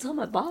 Nope. Don't tell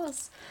my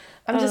boss.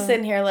 I'm just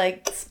sitting here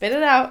like, spit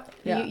it out.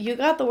 Yeah. You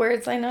got the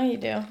words. I know you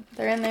do.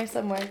 They're in there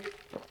somewhere.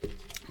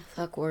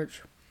 Fuck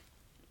words.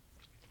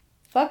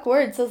 Fuck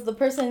words, says the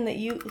person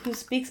who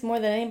speaks more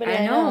than anybody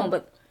I know.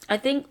 But I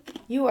think...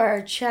 You are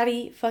a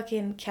chatty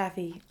fucking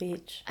Kathy,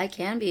 bitch. I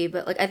can be,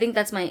 but like I think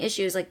that's my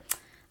issue is like,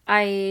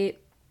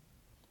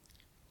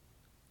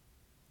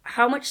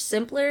 how much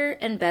simpler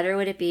and better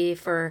would it be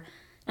for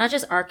not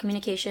just our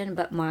communication,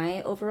 but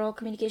my overall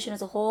communication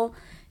as a whole,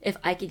 if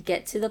I could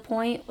get to the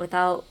point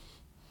without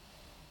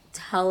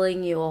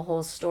telling you a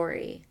whole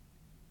story?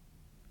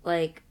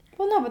 Like...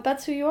 Well, no, but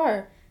that's who you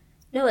are.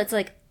 No, it's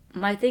like,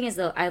 my thing is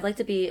though, I'd like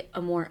to be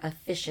a more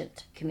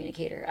efficient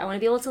communicator. I want to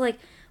be able to like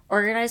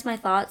organize my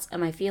thoughts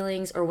and my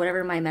feelings or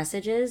whatever my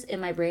message is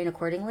in my brain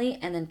accordingly,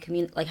 and then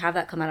have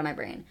that come out of my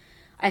brain.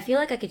 I feel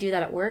like I could do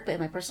that at work, but in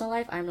my personal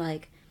life, I'm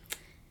like...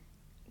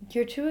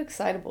 You're too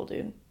excitable,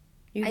 dude.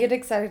 You get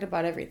excited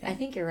about everything. I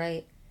think you're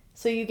right.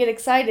 So you get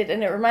excited,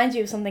 and it reminds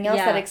you of something else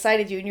that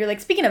excited you, and you're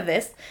like, speaking of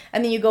this,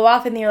 and then you go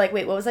off, and then you're like,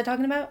 wait, what was I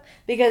talking about?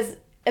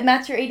 And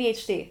that's your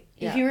ADHD.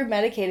 Yeah. If you were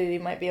medicated, you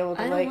might be able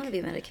to, I don't want to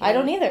be medicated. I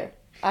don't either.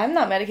 I'm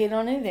not medicated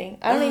on anything.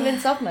 I don't even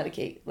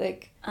self-medicate.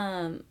 Like...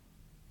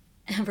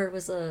 Amber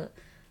was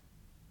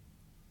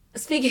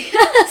speaking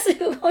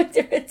of going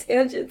different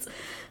tangents,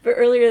 but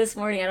earlier this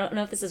morning, I don't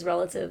know if this is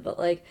relative, but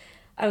like,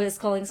 I was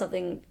calling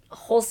something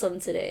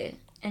wholesome today,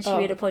 and she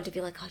made a point to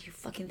be like, God, you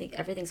fucking think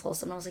everything's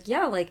wholesome. And I was like,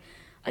 yeah, like,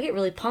 I get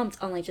really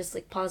pumped on like just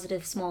like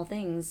positive small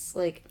things,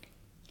 like...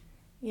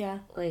 Yeah.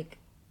 Like...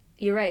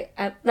 You're right.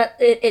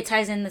 It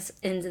ties in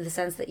into the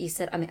sense that you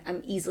said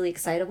I'm easily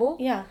excitable.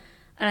 Yeah.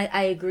 And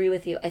I agree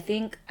with you. I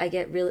think I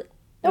get really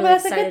but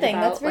that's a excited good thing.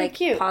 about, That's very like,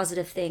 cute.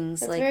 Positive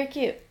things. That's like, very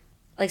cute.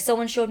 Like,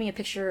 someone showed me a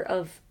picture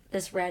of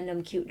this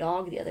random cute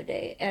dog the other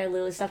day, and I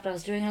literally stopped what I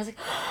was doing, and I was like,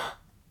 oh,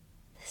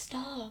 this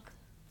dog.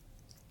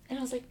 And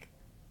I was like,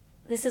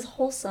 this is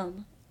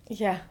wholesome.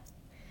 Yeah.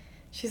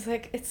 She's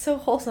like, it's so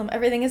wholesome.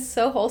 Everything is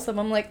so wholesome.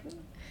 I'm like,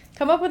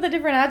 come up with a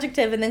different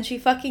adjective, and then she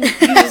fucking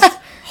used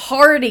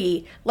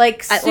hearty,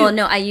 like soup.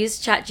 I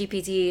used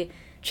ChatGPT.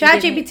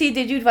 ChatGPT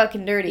did you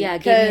fucking dirty. Yeah,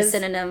 gave me a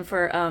synonym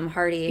for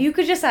hearty. You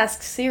could just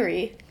ask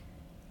Siri.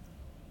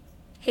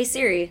 Hey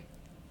Siri.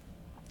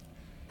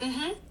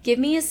 Give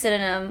me a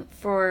synonym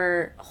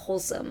for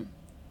wholesome.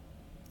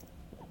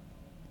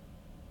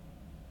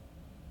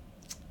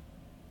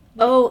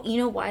 Oh, you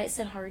know why it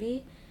said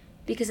hearty?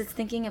 Because it's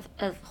thinking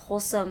of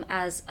wholesome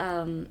as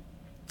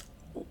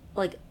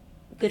like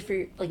good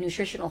for like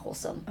nutritional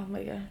wholesome. Oh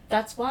my god.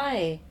 That's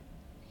why.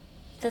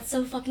 That's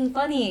so fucking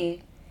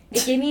funny.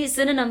 It gave me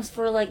synonyms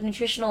for like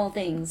nutritional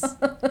things. Does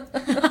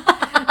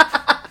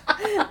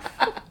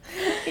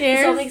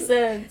that make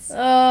sense?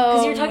 Oh,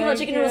 because you were talking about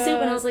chicken noodle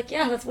soup, and I was like,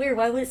 yeah, that's weird.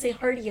 Why would it say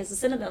hearty as a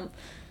synonym?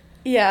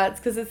 Yeah, it's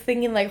because it's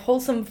thinking like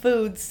wholesome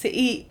foods to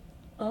eat.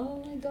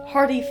 Oh my god.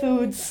 Hearty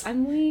foods.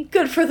 I'm weak.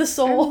 Good for the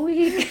soul. I'm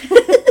weak.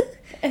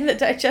 And the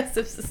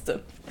digestive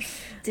system.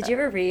 Did you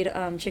ever read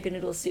Chicken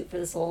Noodle Soup for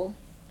the Soul?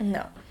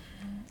 No.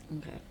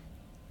 Okay.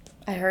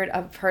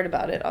 I've heard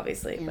about it,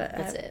 obviously, yeah, but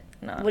that's it.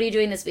 No. What are you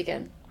doing this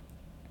weekend?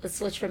 Let's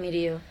switch from me to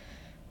you.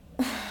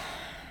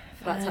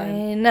 About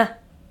time.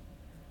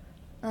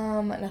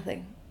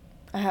 Nothing.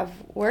 I have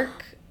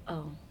work.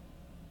 Oh.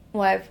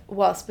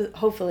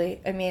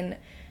 Hopefully. I mean,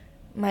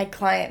 my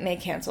client may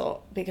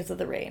cancel because of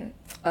the rain.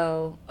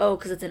 Oh,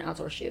 because it's an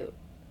outdoor shoot.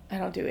 I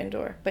don't do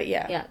indoor, but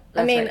yeah. Yeah,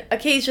 I mean, right.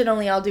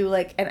 Occasionally I'll do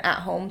like an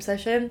at-home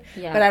session,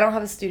 yeah. But I don't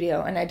have a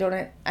studio, and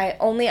I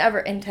only ever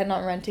intend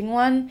on renting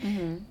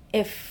one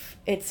if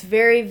it's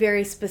very,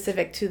 very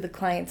specific to the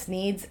client's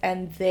needs,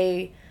 and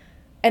they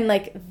and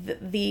like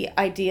the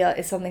idea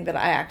is something that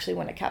I actually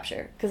want to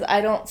capture, because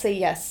I don't say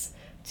yes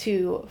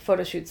to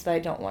photo shoots that I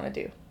don't want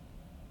to do.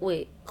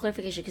 Wait,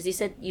 clarification, because you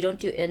said you don't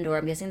do indoor.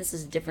 I'm guessing this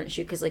is a different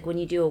shoot, because like when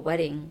you do a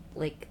wedding,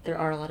 like there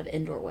are a lot of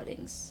indoor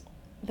weddings.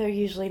 They're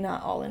usually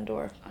not all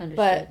indoor. Understood.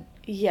 But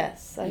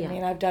yes, I Yeah.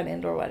 mean, I've done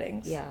indoor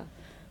weddings. Yeah.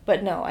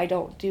 But no, I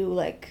don't do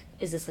like...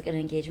 Is this like an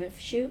engagement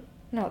shoot?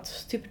 No, it's a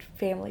stupid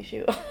family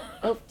shoot.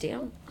 Oh,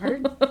 damn.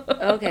 Heard?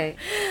 Okay.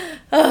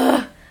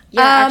 Yeah,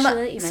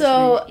 actually, you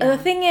so mentioned it, yeah.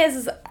 the thing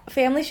is,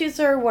 family shoots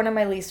are one of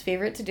my least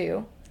favorite to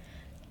do,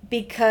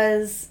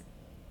 because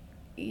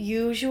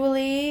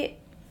usually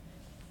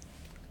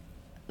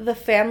the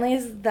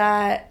families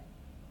that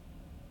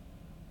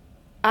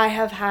I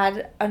have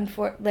had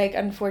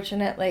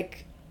unfortunate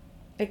like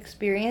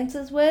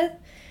experiences with,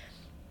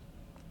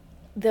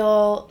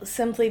 they'll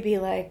simply be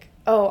like,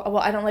 oh,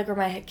 well, I don't like where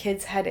my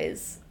kid's head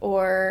is,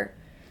 or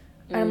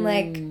I'm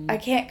like, I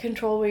can't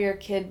control where your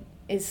kid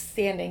is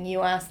standing.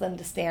 You ask them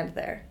to stand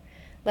there.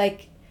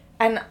 Like,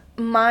 and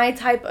my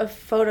type of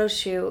photo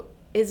shoot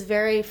is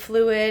very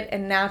fluid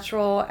and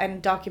natural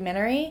and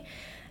documentary.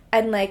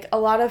 And like a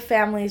lot of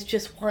families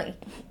just want,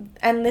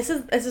 and this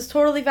is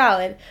totally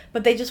valid,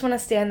 but they just want to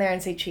stand there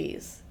and say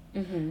cheese.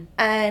 Mm-hmm.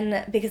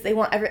 And because they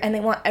want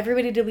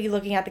everybody to be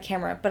looking at the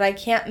camera, but I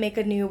can't make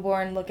a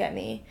newborn look at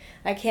me.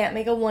 I can't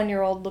make a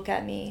 1-year-old look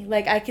at me.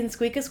 Like, I can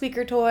squeak a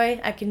squeaker toy,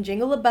 I can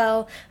jingle a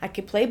bell, I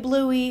could play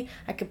Bluey,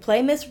 I could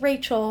play Miss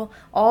Rachel,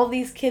 all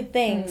these kid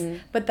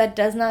things, but that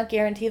does not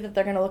guarantee that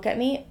they're gonna look at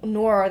me,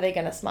 nor are they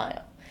gonna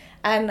smile.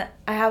 And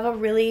I have a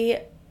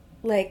really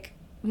like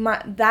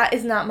that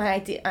is not my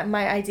idea.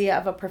 My idea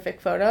of a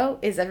perfect photo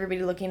is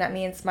everybody looking at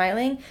me and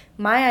smiling.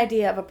 My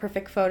idea of a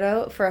perfect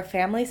photo for a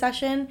family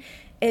session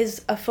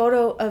is a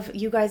photo of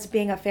you guys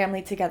being a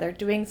family together,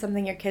 doing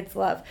something your kids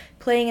love,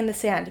 playing in the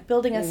sand,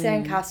 building a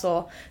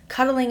sandcastle,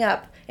 cuddling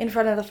up in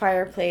front of the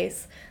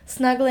fireplace,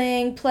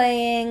 snuggling,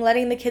 playing,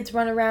 letting the kids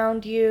run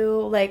around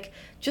you, like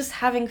just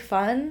having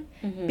fun,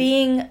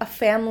 being a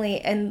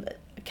family and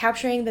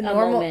capturing the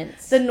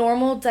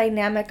normal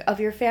dynamic of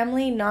your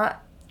family,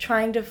 not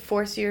trying to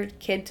force your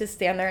kid to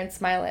stand there and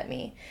smile at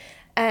me.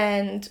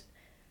 And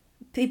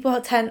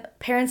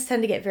parents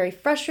tend to get very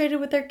frustrated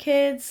with their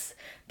kids.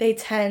 They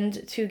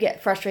tend to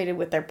get frustrated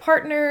with their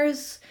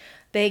partners.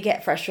 They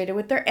get frustrated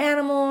with their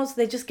animals.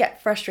 They just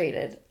get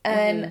frustrated.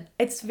 And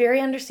it's very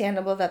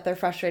understandable that they're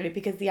frustrated,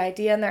 because the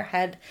idea in their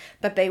head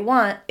that they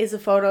want is a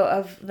photo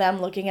of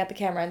them looking at the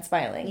camera and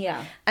smiling.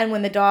 Yeah. And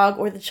when the dog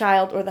or the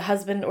child or the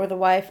husband or the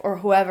wife or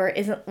whoever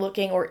isn't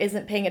looking or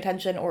isn't paying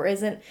attention or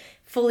isn't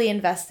fully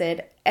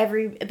invested,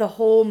 the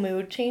whole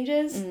mood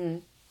changes.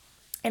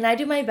 And I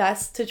do my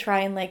best to try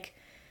and like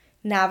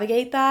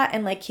navigate that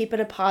and like keep it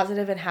a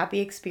positive and happy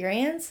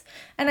experience.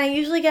 And I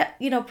usually get,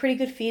 pretty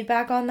good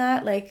feedback on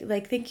that. Like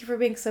thank you for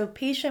being so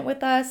patient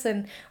with us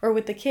or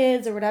with the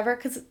kids or whatever.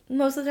 'Cause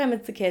most of the time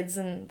it's the kids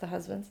and the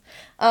husbands.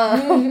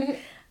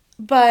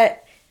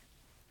 But,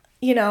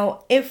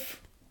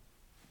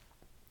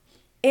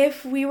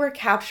 if we were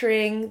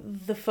capturing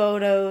the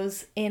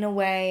photos in a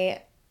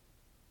way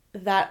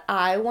that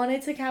I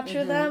wanted to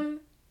capture them,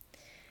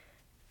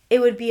 it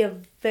would be a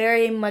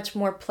very much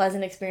more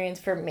pleasant experience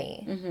for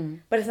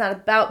me. But it's not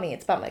about me,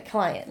 it's about my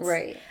clients.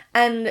 Right.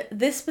 And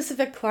this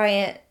specific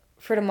client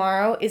for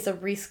tomorrow is a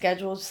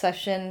rescheduled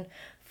session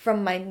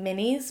from my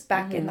minis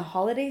back in the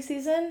holiday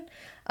season.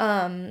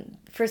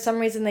 For some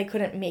reason they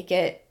couldn't make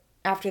it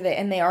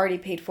and they already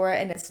paid for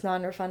it and it's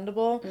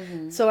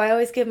non-refundable. So I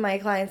always give my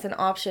clients an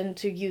option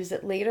to use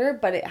it later,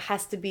 but it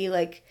has to be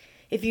like,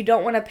 if you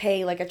don't want to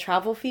pay like a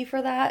travel fee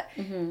for that,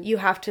 you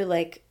have to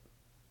like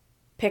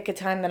pick a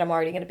time that I'm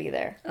already going to be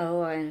there.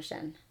 Oh, I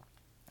understand.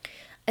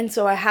 And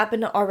so I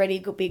happen to already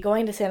be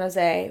going to San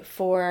Jose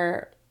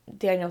for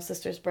Daniel's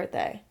sister's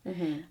birthday.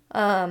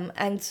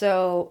 And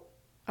so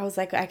I was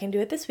like, I can do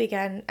it this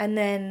weekend. And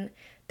then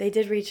they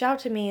did reach out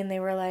to me and they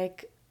were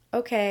like,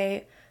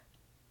 okay.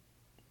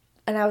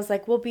 And I was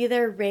like, we'll be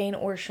there rain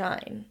or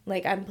shine.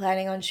 Like, I'm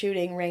planning on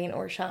shooting rain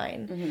or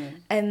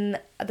shine. And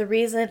the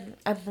reason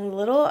I'm a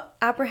little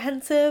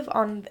apprehensive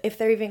on if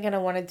they're even going to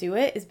want to do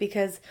it is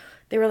because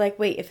they were like,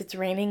 wait, if it's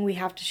raining, we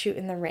have to shoot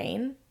in the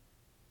rain?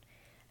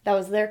 That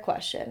was their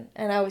question.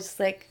 And I was just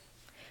like,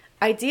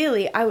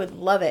 ideally, I would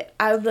love it.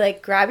 I would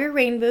like, grab your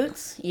rain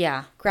boots.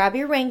 Yeah. Grab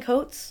your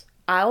raincoats.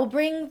 I'll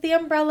bring the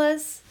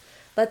umbrellas.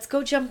 Let's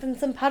go jump in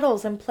some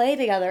puddles and play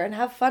together and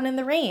have fun in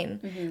the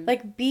rain.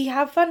 Like,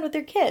 have fun with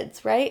your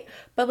kids, right?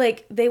 But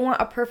like, they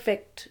want a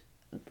perfect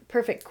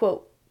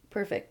quote,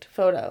 perfect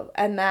photo.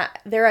 And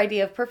that their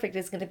idea of perfect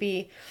is going to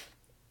be,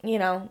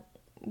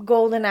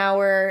 golden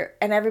hour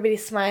and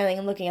everybody's smiling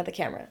and looking at the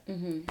camera.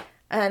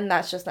 And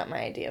that's just not my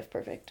idea of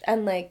perfect.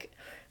 And like,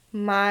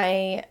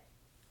 my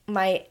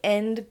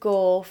end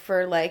goal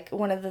for like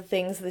one of the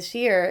things this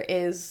year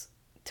is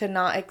to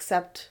not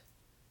accept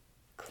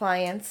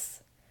clients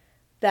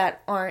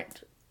that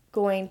aren't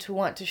going to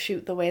want to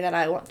shoot the way that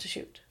I want to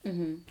shoot.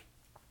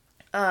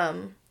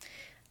 And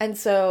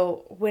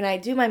so when I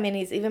do my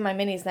minis, even my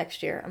minis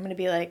next year, I'm going to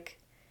be like,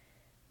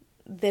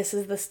 this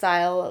is the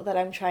style that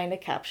I'm trying to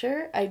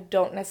capture. I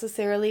don't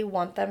necessarily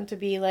want them to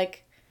be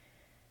like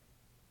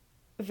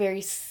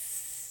very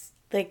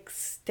like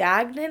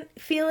stagnant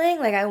feeling.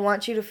 Like I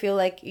want you to feel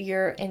like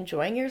you're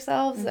enjoying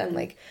yourselves and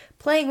like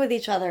playing with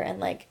each other and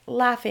like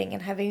laughing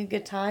and having a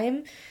good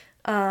time.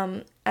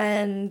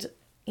 And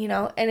you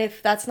know, and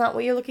if that's not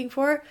what you're looking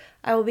for,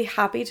 I will be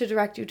happy to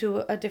direct you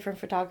to a different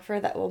photographer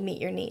that will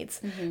meet your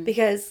needs.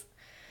 Because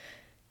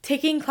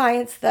taking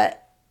clients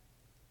that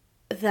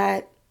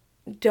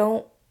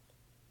don't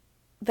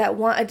that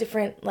want a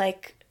different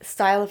like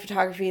style of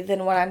photography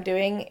than what I'm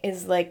doing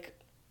is like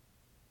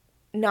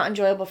not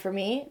enjoyable for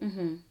me.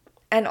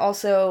 And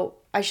also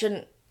I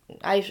should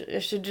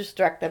just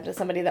direct them to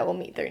somebody that will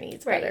meet their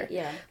needs better.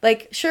 Yeah.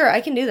 Like, sure,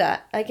 I can do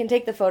that. I can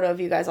take the photo of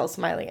you guys all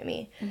smiling at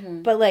me.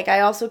 But, like,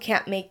 I also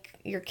can't make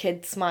your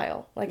kid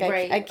smile. Like,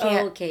 I can't.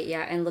 Oh, okay,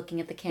 yeah, and looking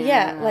at the camera.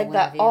 Yeah, like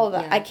that, all of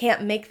that. Yeah. I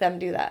can't make them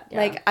do that. Yeah.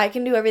 Like, I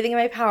can do everything in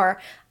my power.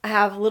 I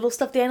have little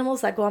stuffed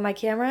animals that go on my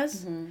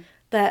cameras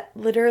that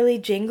literally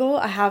jingle.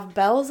 I have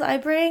bells I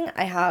bring.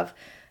 I have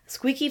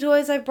squeaky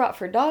toys I've brought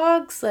for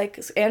dogs, like,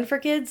 and for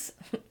kids,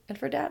 and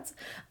for dads.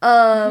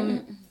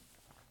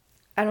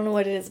 I don't know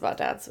what it is about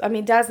dads. I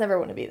mean, dads never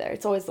want to be there.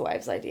 It's always the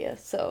wife's idea.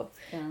 So,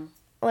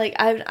 like,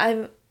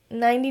 I'm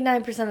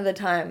 99% of the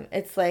time,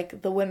 it's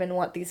like the women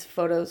want these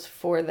photos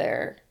for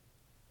their,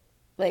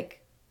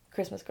 like,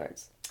 Christmas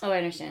cards. Oh, I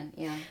understand.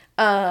 Yeah.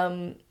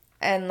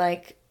 And,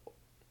 like,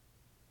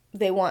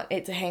 they want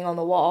it to hang on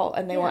the wall,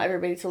 and they want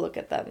everybody to look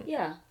at them.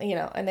 Yeah. You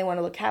know, and they want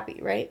to look happy,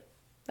 right?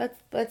 That's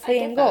the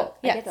end goal.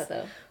 Yes. I get that,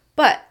 though.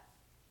 But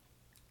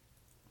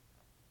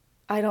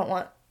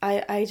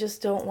I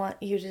just don't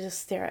want you to just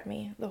stare at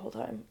me the whole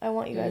time. I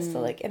want you guys to,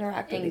 like,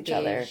 interact with each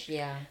other.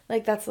 Yeah.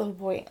 Like, that's the whole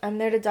point. I'm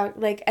there to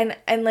like,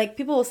 and, like,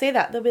 people will say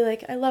that. They'll be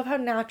like, I love how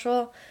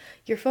natural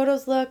your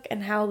photos look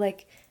and how,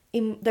 like,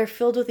 they're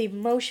filled with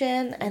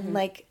emotion and,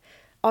 like,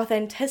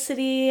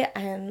 authenticity,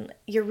 and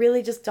you're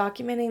really just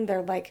documenting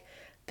their, like,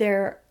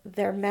 their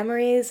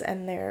memories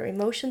and their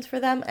emotions for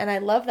them, and I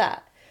love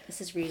that.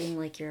 This is reading,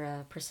 like,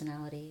 your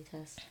personality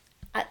test.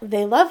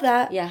 They love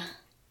that. Yeah.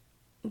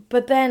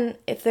 But then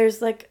if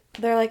there's like,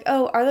 they're like,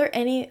 oh, are there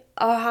any,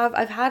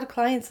 I've had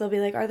clients, they'll be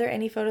like, are there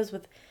any photos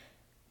with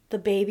the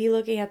baby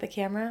looking at the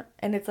camera?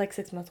 And it's like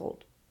 6 months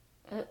old.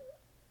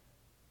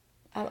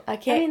 I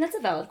can't. I mean, that's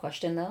a valid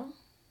question, though.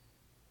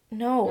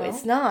 No,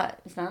 it's not.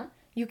 It's not?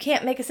 You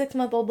can't make a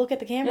 6-month-old look at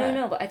the camera.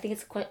 No, but I think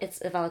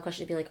it's a valid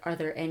question to be like, are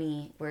there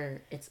any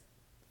where it's...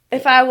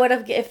 If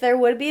there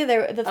would be,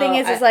 the thing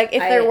is like,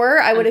 if there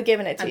were, I would have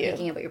given it to you. I'm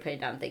picking up what you're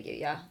putting down, thank you,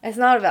 yeah. It's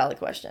not a valid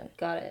question.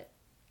 Got it.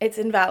 It's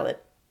invalid.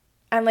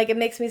 And, like, it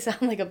makes me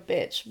sound like a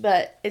bitch,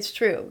 but it's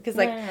true. Because,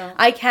 like, No.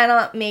 I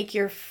cannot make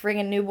your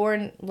friggin'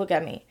 newborn look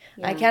at me.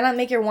 Yeah. I cannot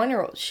make your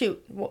 1-year-old.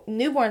 Shoot.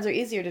 Newborns are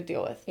easier to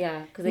deal with.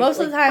 Yeah. Because most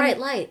of the time, bright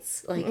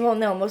lights. Like, well,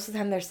 no, most of the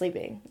time they're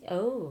sleeping.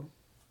 Oh.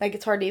 Like,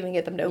 it's hard to even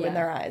get them to open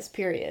their eyes,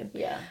 period.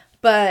 Yeah.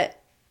 But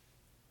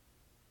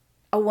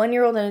a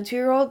 1-year-old and a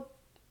 2-year-old,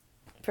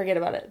 forget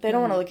about it. They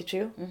don't want to look at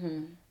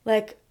you.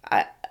 Like,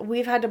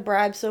 we've had to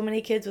bribe so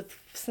many kids with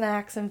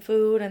snacks and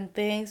food and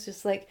things,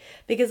 just like,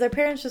 because their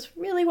parents just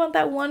really want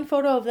that one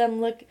photo of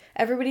them,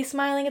 everybody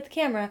smiling at the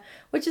camera,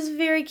 which is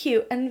very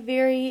cute and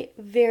very,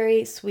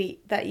 very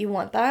sweet that you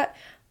want that,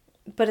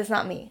 but it's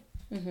not me.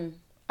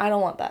 I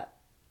don't want that.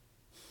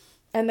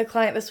 And the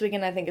client this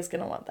weekend, I think, is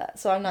going to want that.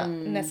 So I'm not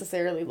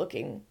necessarily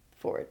looking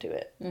forward to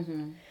it.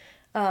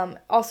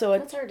 Also,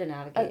 that's hard to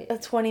navigate. A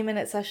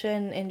 20-minute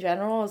session in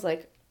general is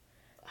like,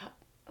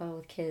 oh,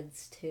 with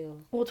kids,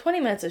 too. well, 20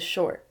 minutes is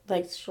short.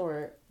 Like, it's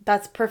short.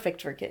 That's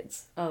perfect for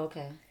kids. Oh,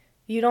 okay.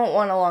 You don't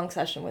want a long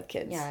session with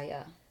kids.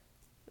 Yeah.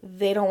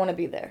 They don't want to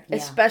be there. Yeah.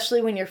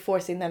 Especially when you're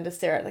forcing them to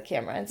stare at the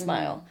camera and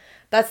smile.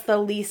 That's the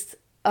least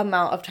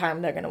amount of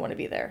time they're going to want to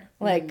be there.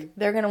 Like,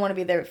 they're going to want to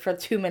be there for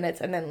 2 minutes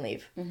and then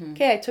leave.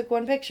 Okay, I took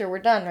one picture. We're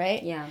done,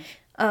 right? Yeah.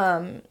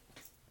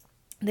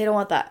 They don't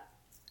want that.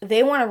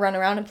 They want to run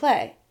around and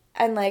play.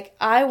 And, like,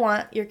 I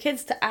want your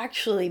kids to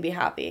actually be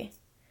happy.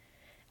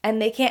 And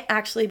they can't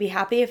actually be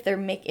happy if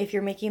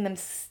you're making them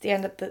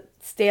stand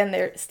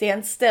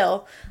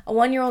still. A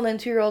 1-year-old and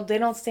 2-year-old, they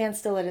don't stand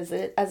still as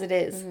it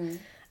is.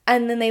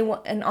 And then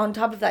and on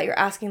top of that, you're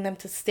asking them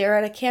to stare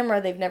at a camera.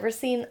 They've never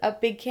seen a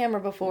big camera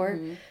before,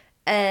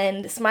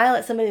 and smile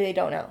at somebody they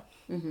don't know.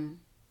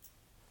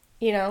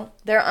 You know,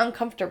 they're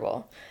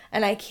uncomfortable,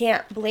 and I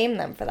can't blame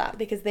them for that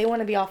because they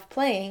want to be off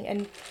playing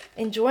and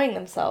enjoying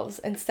themselves.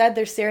 Instead,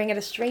 they're staring at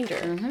a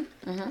stranger.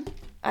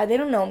 They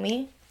don't know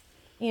me,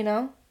 you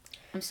know.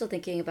 I'm still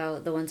thinking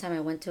about the one time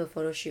I went to a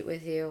photo shoot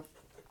with you,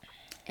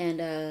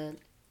 and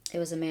it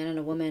was a man and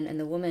a woman, and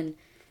the woman,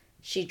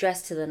 she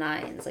dressed to the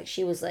nines. Like,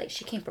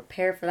 she came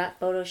prepared for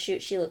that photo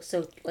shoot. She looked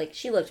so, like,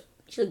 she looked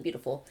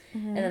beautiful.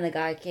 And then the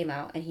guy came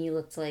out, and he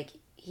looked like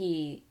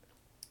he's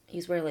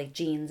wearing, like,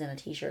 jeans and a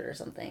t-shirt or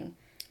something.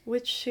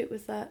 Which shoot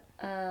was that?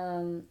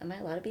 Am I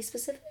allowed to be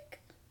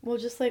specific? Well,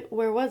 just, like,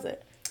 where was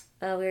it?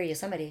 We were at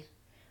Yosemite.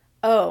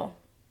 Oh,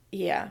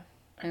 yeah.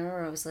 I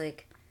remember I was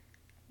like,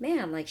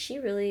 man, like, she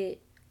really...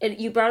 And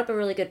you brought up a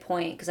really good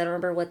point, because I don't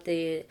remember what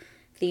the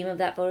theme of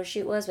that photo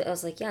shoot was, but I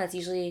was like, yeah, it's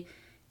usually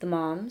the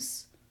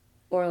moms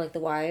or like the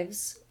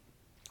wives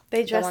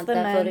They dress that want the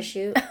that men. photo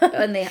shoot,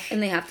 and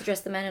they have to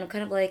dress the men, and I'm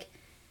kind of like,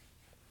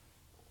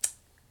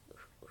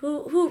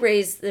 who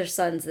raised their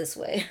sons this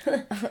way?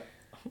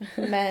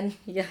 Men.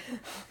 Yeah,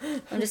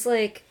 I'm just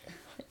like,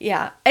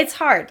 Yeah, it's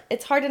hard.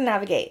 It's hard to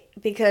navigate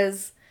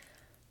because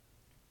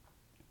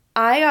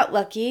I got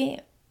lucky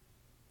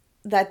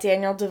that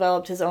Daniel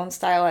developed his own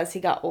style as he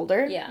got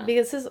older. Yeah.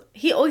 Because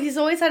he's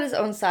always had his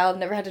own style. I've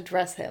never had to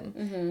dress him.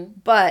 mm-hmm.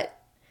 But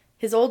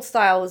his old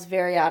style was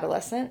very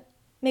adolescent.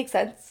 Makes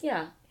sense.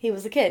 Yeah. He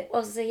was a kid.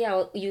 Well, I was gonna say, yeah.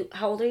 Well,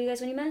 how old are you guys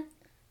when you met?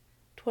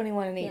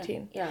 21 and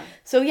 18. Yeah.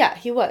 So yeah,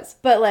 he was.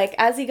 But like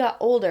as he got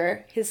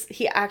older,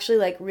 he actually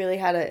like really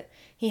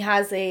he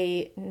has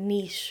a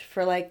niche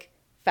for like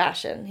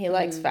fashion. He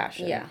likes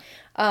fashion. Yeah.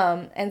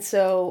 And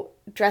so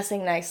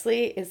dressing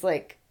nicely is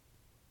like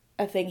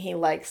a thing he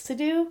likes to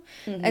do.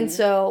 Mm-hmm. And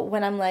so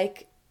when I'm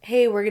like,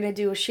 "Hey, we're going to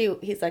do a shoot."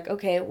 He's like,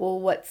 "Okay, well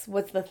what's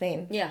the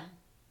theme?" Yeah.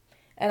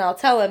 And I'll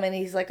tell him, and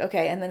he's like,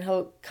 "Okay." And then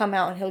he'll come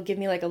out and he'll give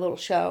me like a little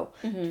show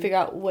to figure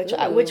out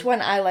which one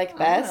I like I want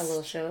best, a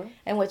little show,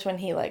 and which one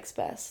he likes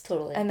best.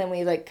 Totally. And then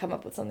we like come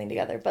up with something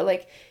together. But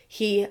like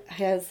he's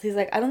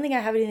like, "I don't think I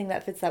have anything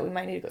that fits that. We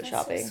might need to go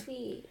shopping." So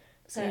sweet.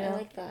 Sorry, You know? I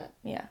like that.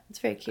 Yeah, it's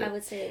very cute. I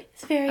would say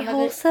It's very I'm not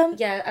wholesome.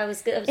 Yeah, I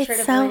was trying It's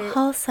to so avoid it.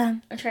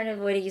 wholesome. I'm trying to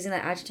avoid using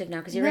that adjective now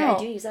because you're No. right. I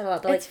do use that a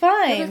lot. But It's like,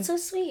 fine. no, that's so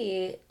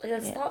sweet. Like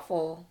that's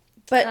thoughtful.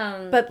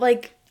 But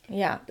like,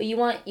 yeah. But you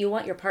want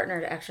your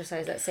partner to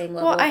exercise that same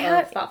level Well,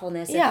 of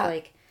thoughtfulness. yeah. If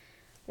like,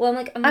 well,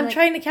 I'm like,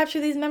 trying to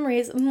capture these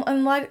memories. And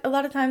a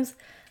lot of times,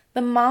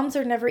 the moms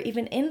are never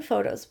even in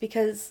photos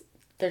because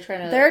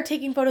they're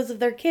taking photos of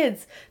their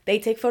kids. They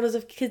take photos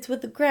of kids with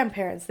the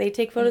grandparents. They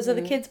take photos of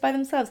the kids by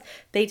themselves.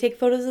 They take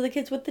photos of the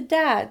kids with the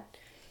dad.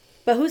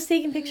 But who's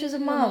taking pictures of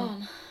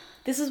mom?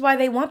 This is why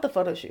they want the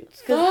photo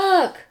shoots.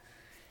 Fuck.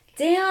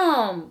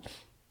 Damn.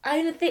 I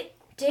didn't think.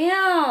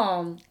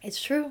 Damn.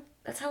 It's true.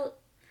 That's how.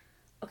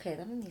 Okay,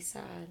 that made me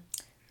sad.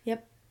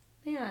 Yep.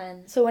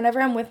 Man. So whenever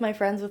I'm with my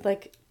friends with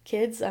like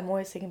kids, I'm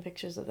always taking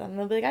pictures of them.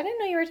 They'll be like, "I didn't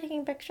know you were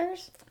taking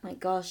pictures." Oh my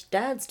gosh,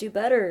 dads do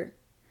better.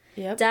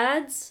 Yep.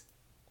 Dads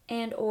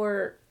and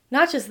or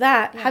Not just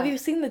that. Yeah. Have you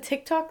seen the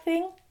TikTok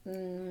thing?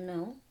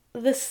 no.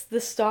 The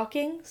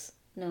stockings?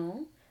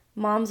 No.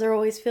 Moms are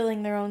always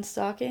filling their own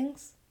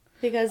stockings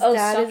because Oh,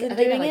 dad I isn't thought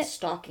you doing meant like it.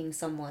 stalking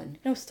someone.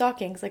 No,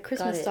 stockings, like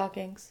Christmas it.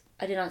 stockings.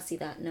 I did not see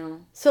that.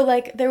 No. So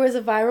like there was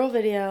a viral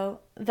video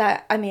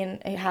that, I mean,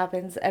 it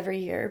happens every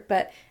year,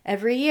 but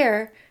every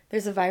year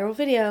there's a viral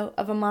video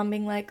of a mom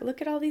being like, "Look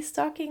at all these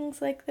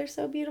stockings, like they're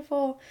so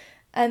beautiful."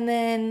 And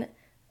then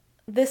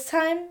this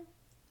time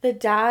the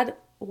dad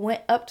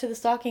went up to the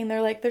stocking.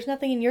 They're like, "There's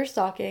nothing in your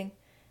stocking."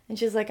 And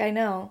she's like, "I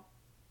know."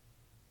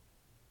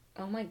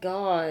 Oh my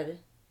god.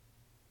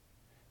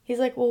 He's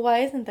like, "Well, why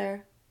isn't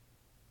there?"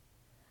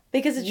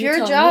 Because it's You your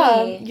tell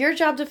job. me. Your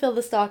job to fill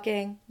the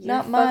stocking, You're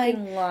not mine.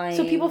 fucking lying.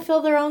 So people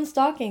fill their own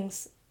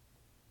stockings.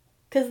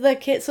 So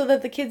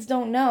that the kids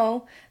don't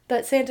know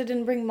that Santa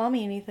didn't bring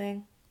mommy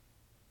anything.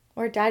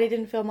 Or daddy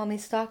didn't fill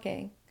mommy's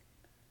stocking.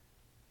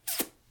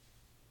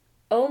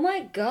 Oh my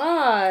I'm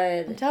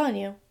god. telling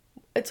you.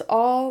 It's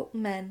all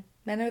men.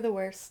 Men are the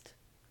worst.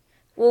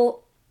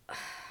 Well,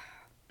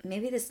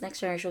 maybe this next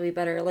generation will be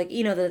better. Like,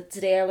 you know, the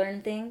Today I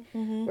Learned thing,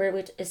 where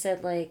it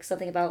said, like,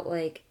 something about,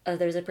 like,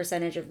 there's a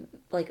percentage of,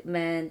 like,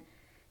 men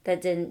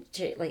that didn't,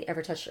 like,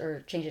 ever touch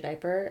or change a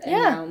diaper. And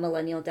now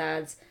millennial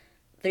dads,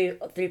 3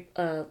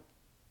 or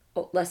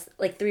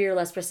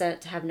less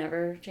percent have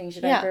never changed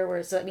a diaper.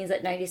 Where, so that means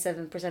that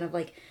 97% of,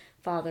 like,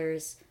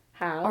 fathers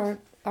have.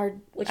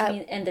 Which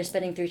means, and they're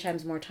spending 3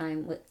 times more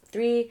time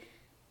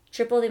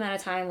triple the amount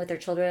of time with their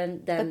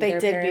children than they their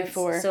did parents.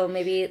 before. So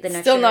maybe the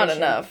next Still not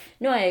generation- enough.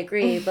 No, I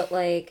agree, but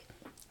like,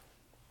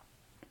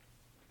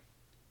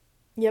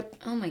 Yep.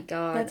 oh my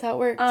god, That's how it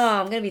works. Oh,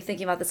 I'm gonna be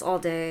thinking about this all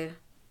day.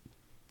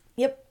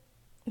 Yep.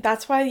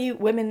 That's why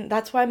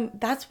that's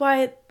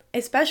why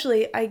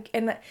especially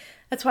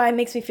that's why it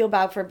makes me feel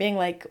bad for being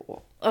like,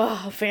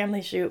 oh,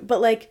 family shoot.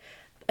 But like,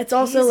 it's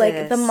also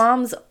like the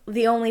mom's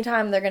the only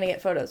time they're gonna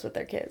get photos with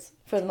their kids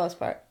for the most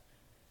part.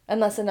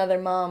 Unless another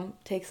mom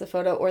takes a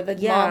photo or the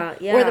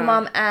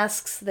mom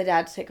asks the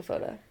dad to take a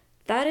photo.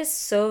 That is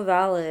so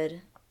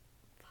valid.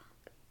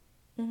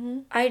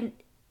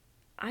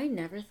 I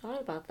never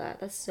thought about that.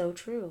 That's so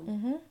true.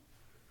 Mm-hmm.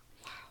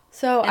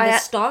 So and the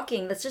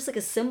stalking, that's just like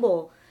a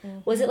symbol.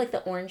 Was it like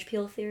the orange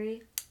peel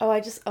theory?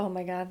 Oh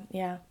my god,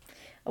 yeah.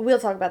 We'll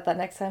talk about that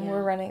next time.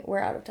 Yeah. We're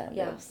out of time.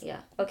 Yeah, guys.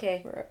 yeah.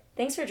 Okay.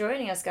 Thanks for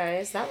joining us,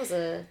 guys. That was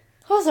a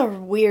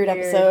weird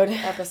episode.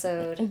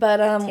 But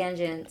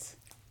tangent.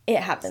 It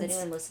happens. Is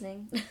anyone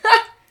listening?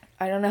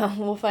 I don't know.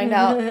 We'll find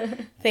out.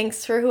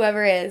 Thanks for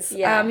whoever is.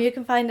 Yeah. You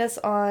can find us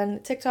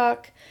on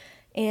TikTok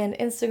and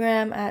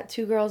Instagram at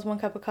 2 Girls 1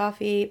 Cup of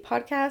Coffee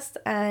podcast,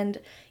 and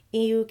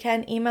you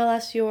can email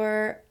us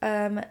your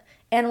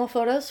animal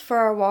photos for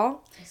our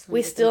wall.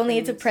 We still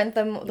need to print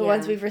them, the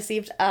ones we've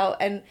received out,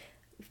 and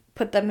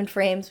put them in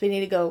frames. We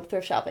need to go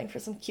thrift shopping for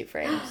some cute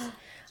frames.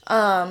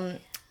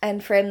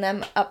 and frame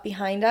them up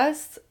behind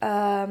us.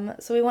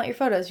 So we want your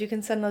photos. You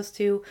can send those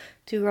to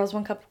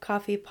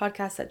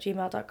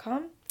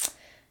twogirlsonecup-of-coffee-podcast@gmail.com.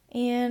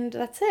 And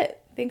that's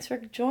it. Thanks for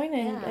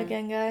joining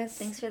again, guys.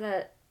 Thanks for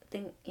that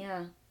thing.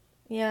 Yeah.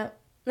 Yeah.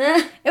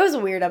 It was a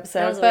weird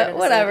episode, but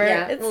whatever.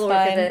 Yeah, it's we'll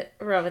fine. work with it.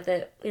 We'll run with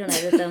it. We don't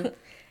edit them.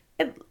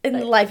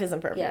 Life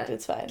isn't perfect. Yeah.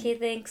 It's fine. Okay,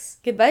 thanks.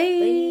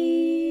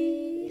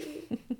 Goodbye. Bye.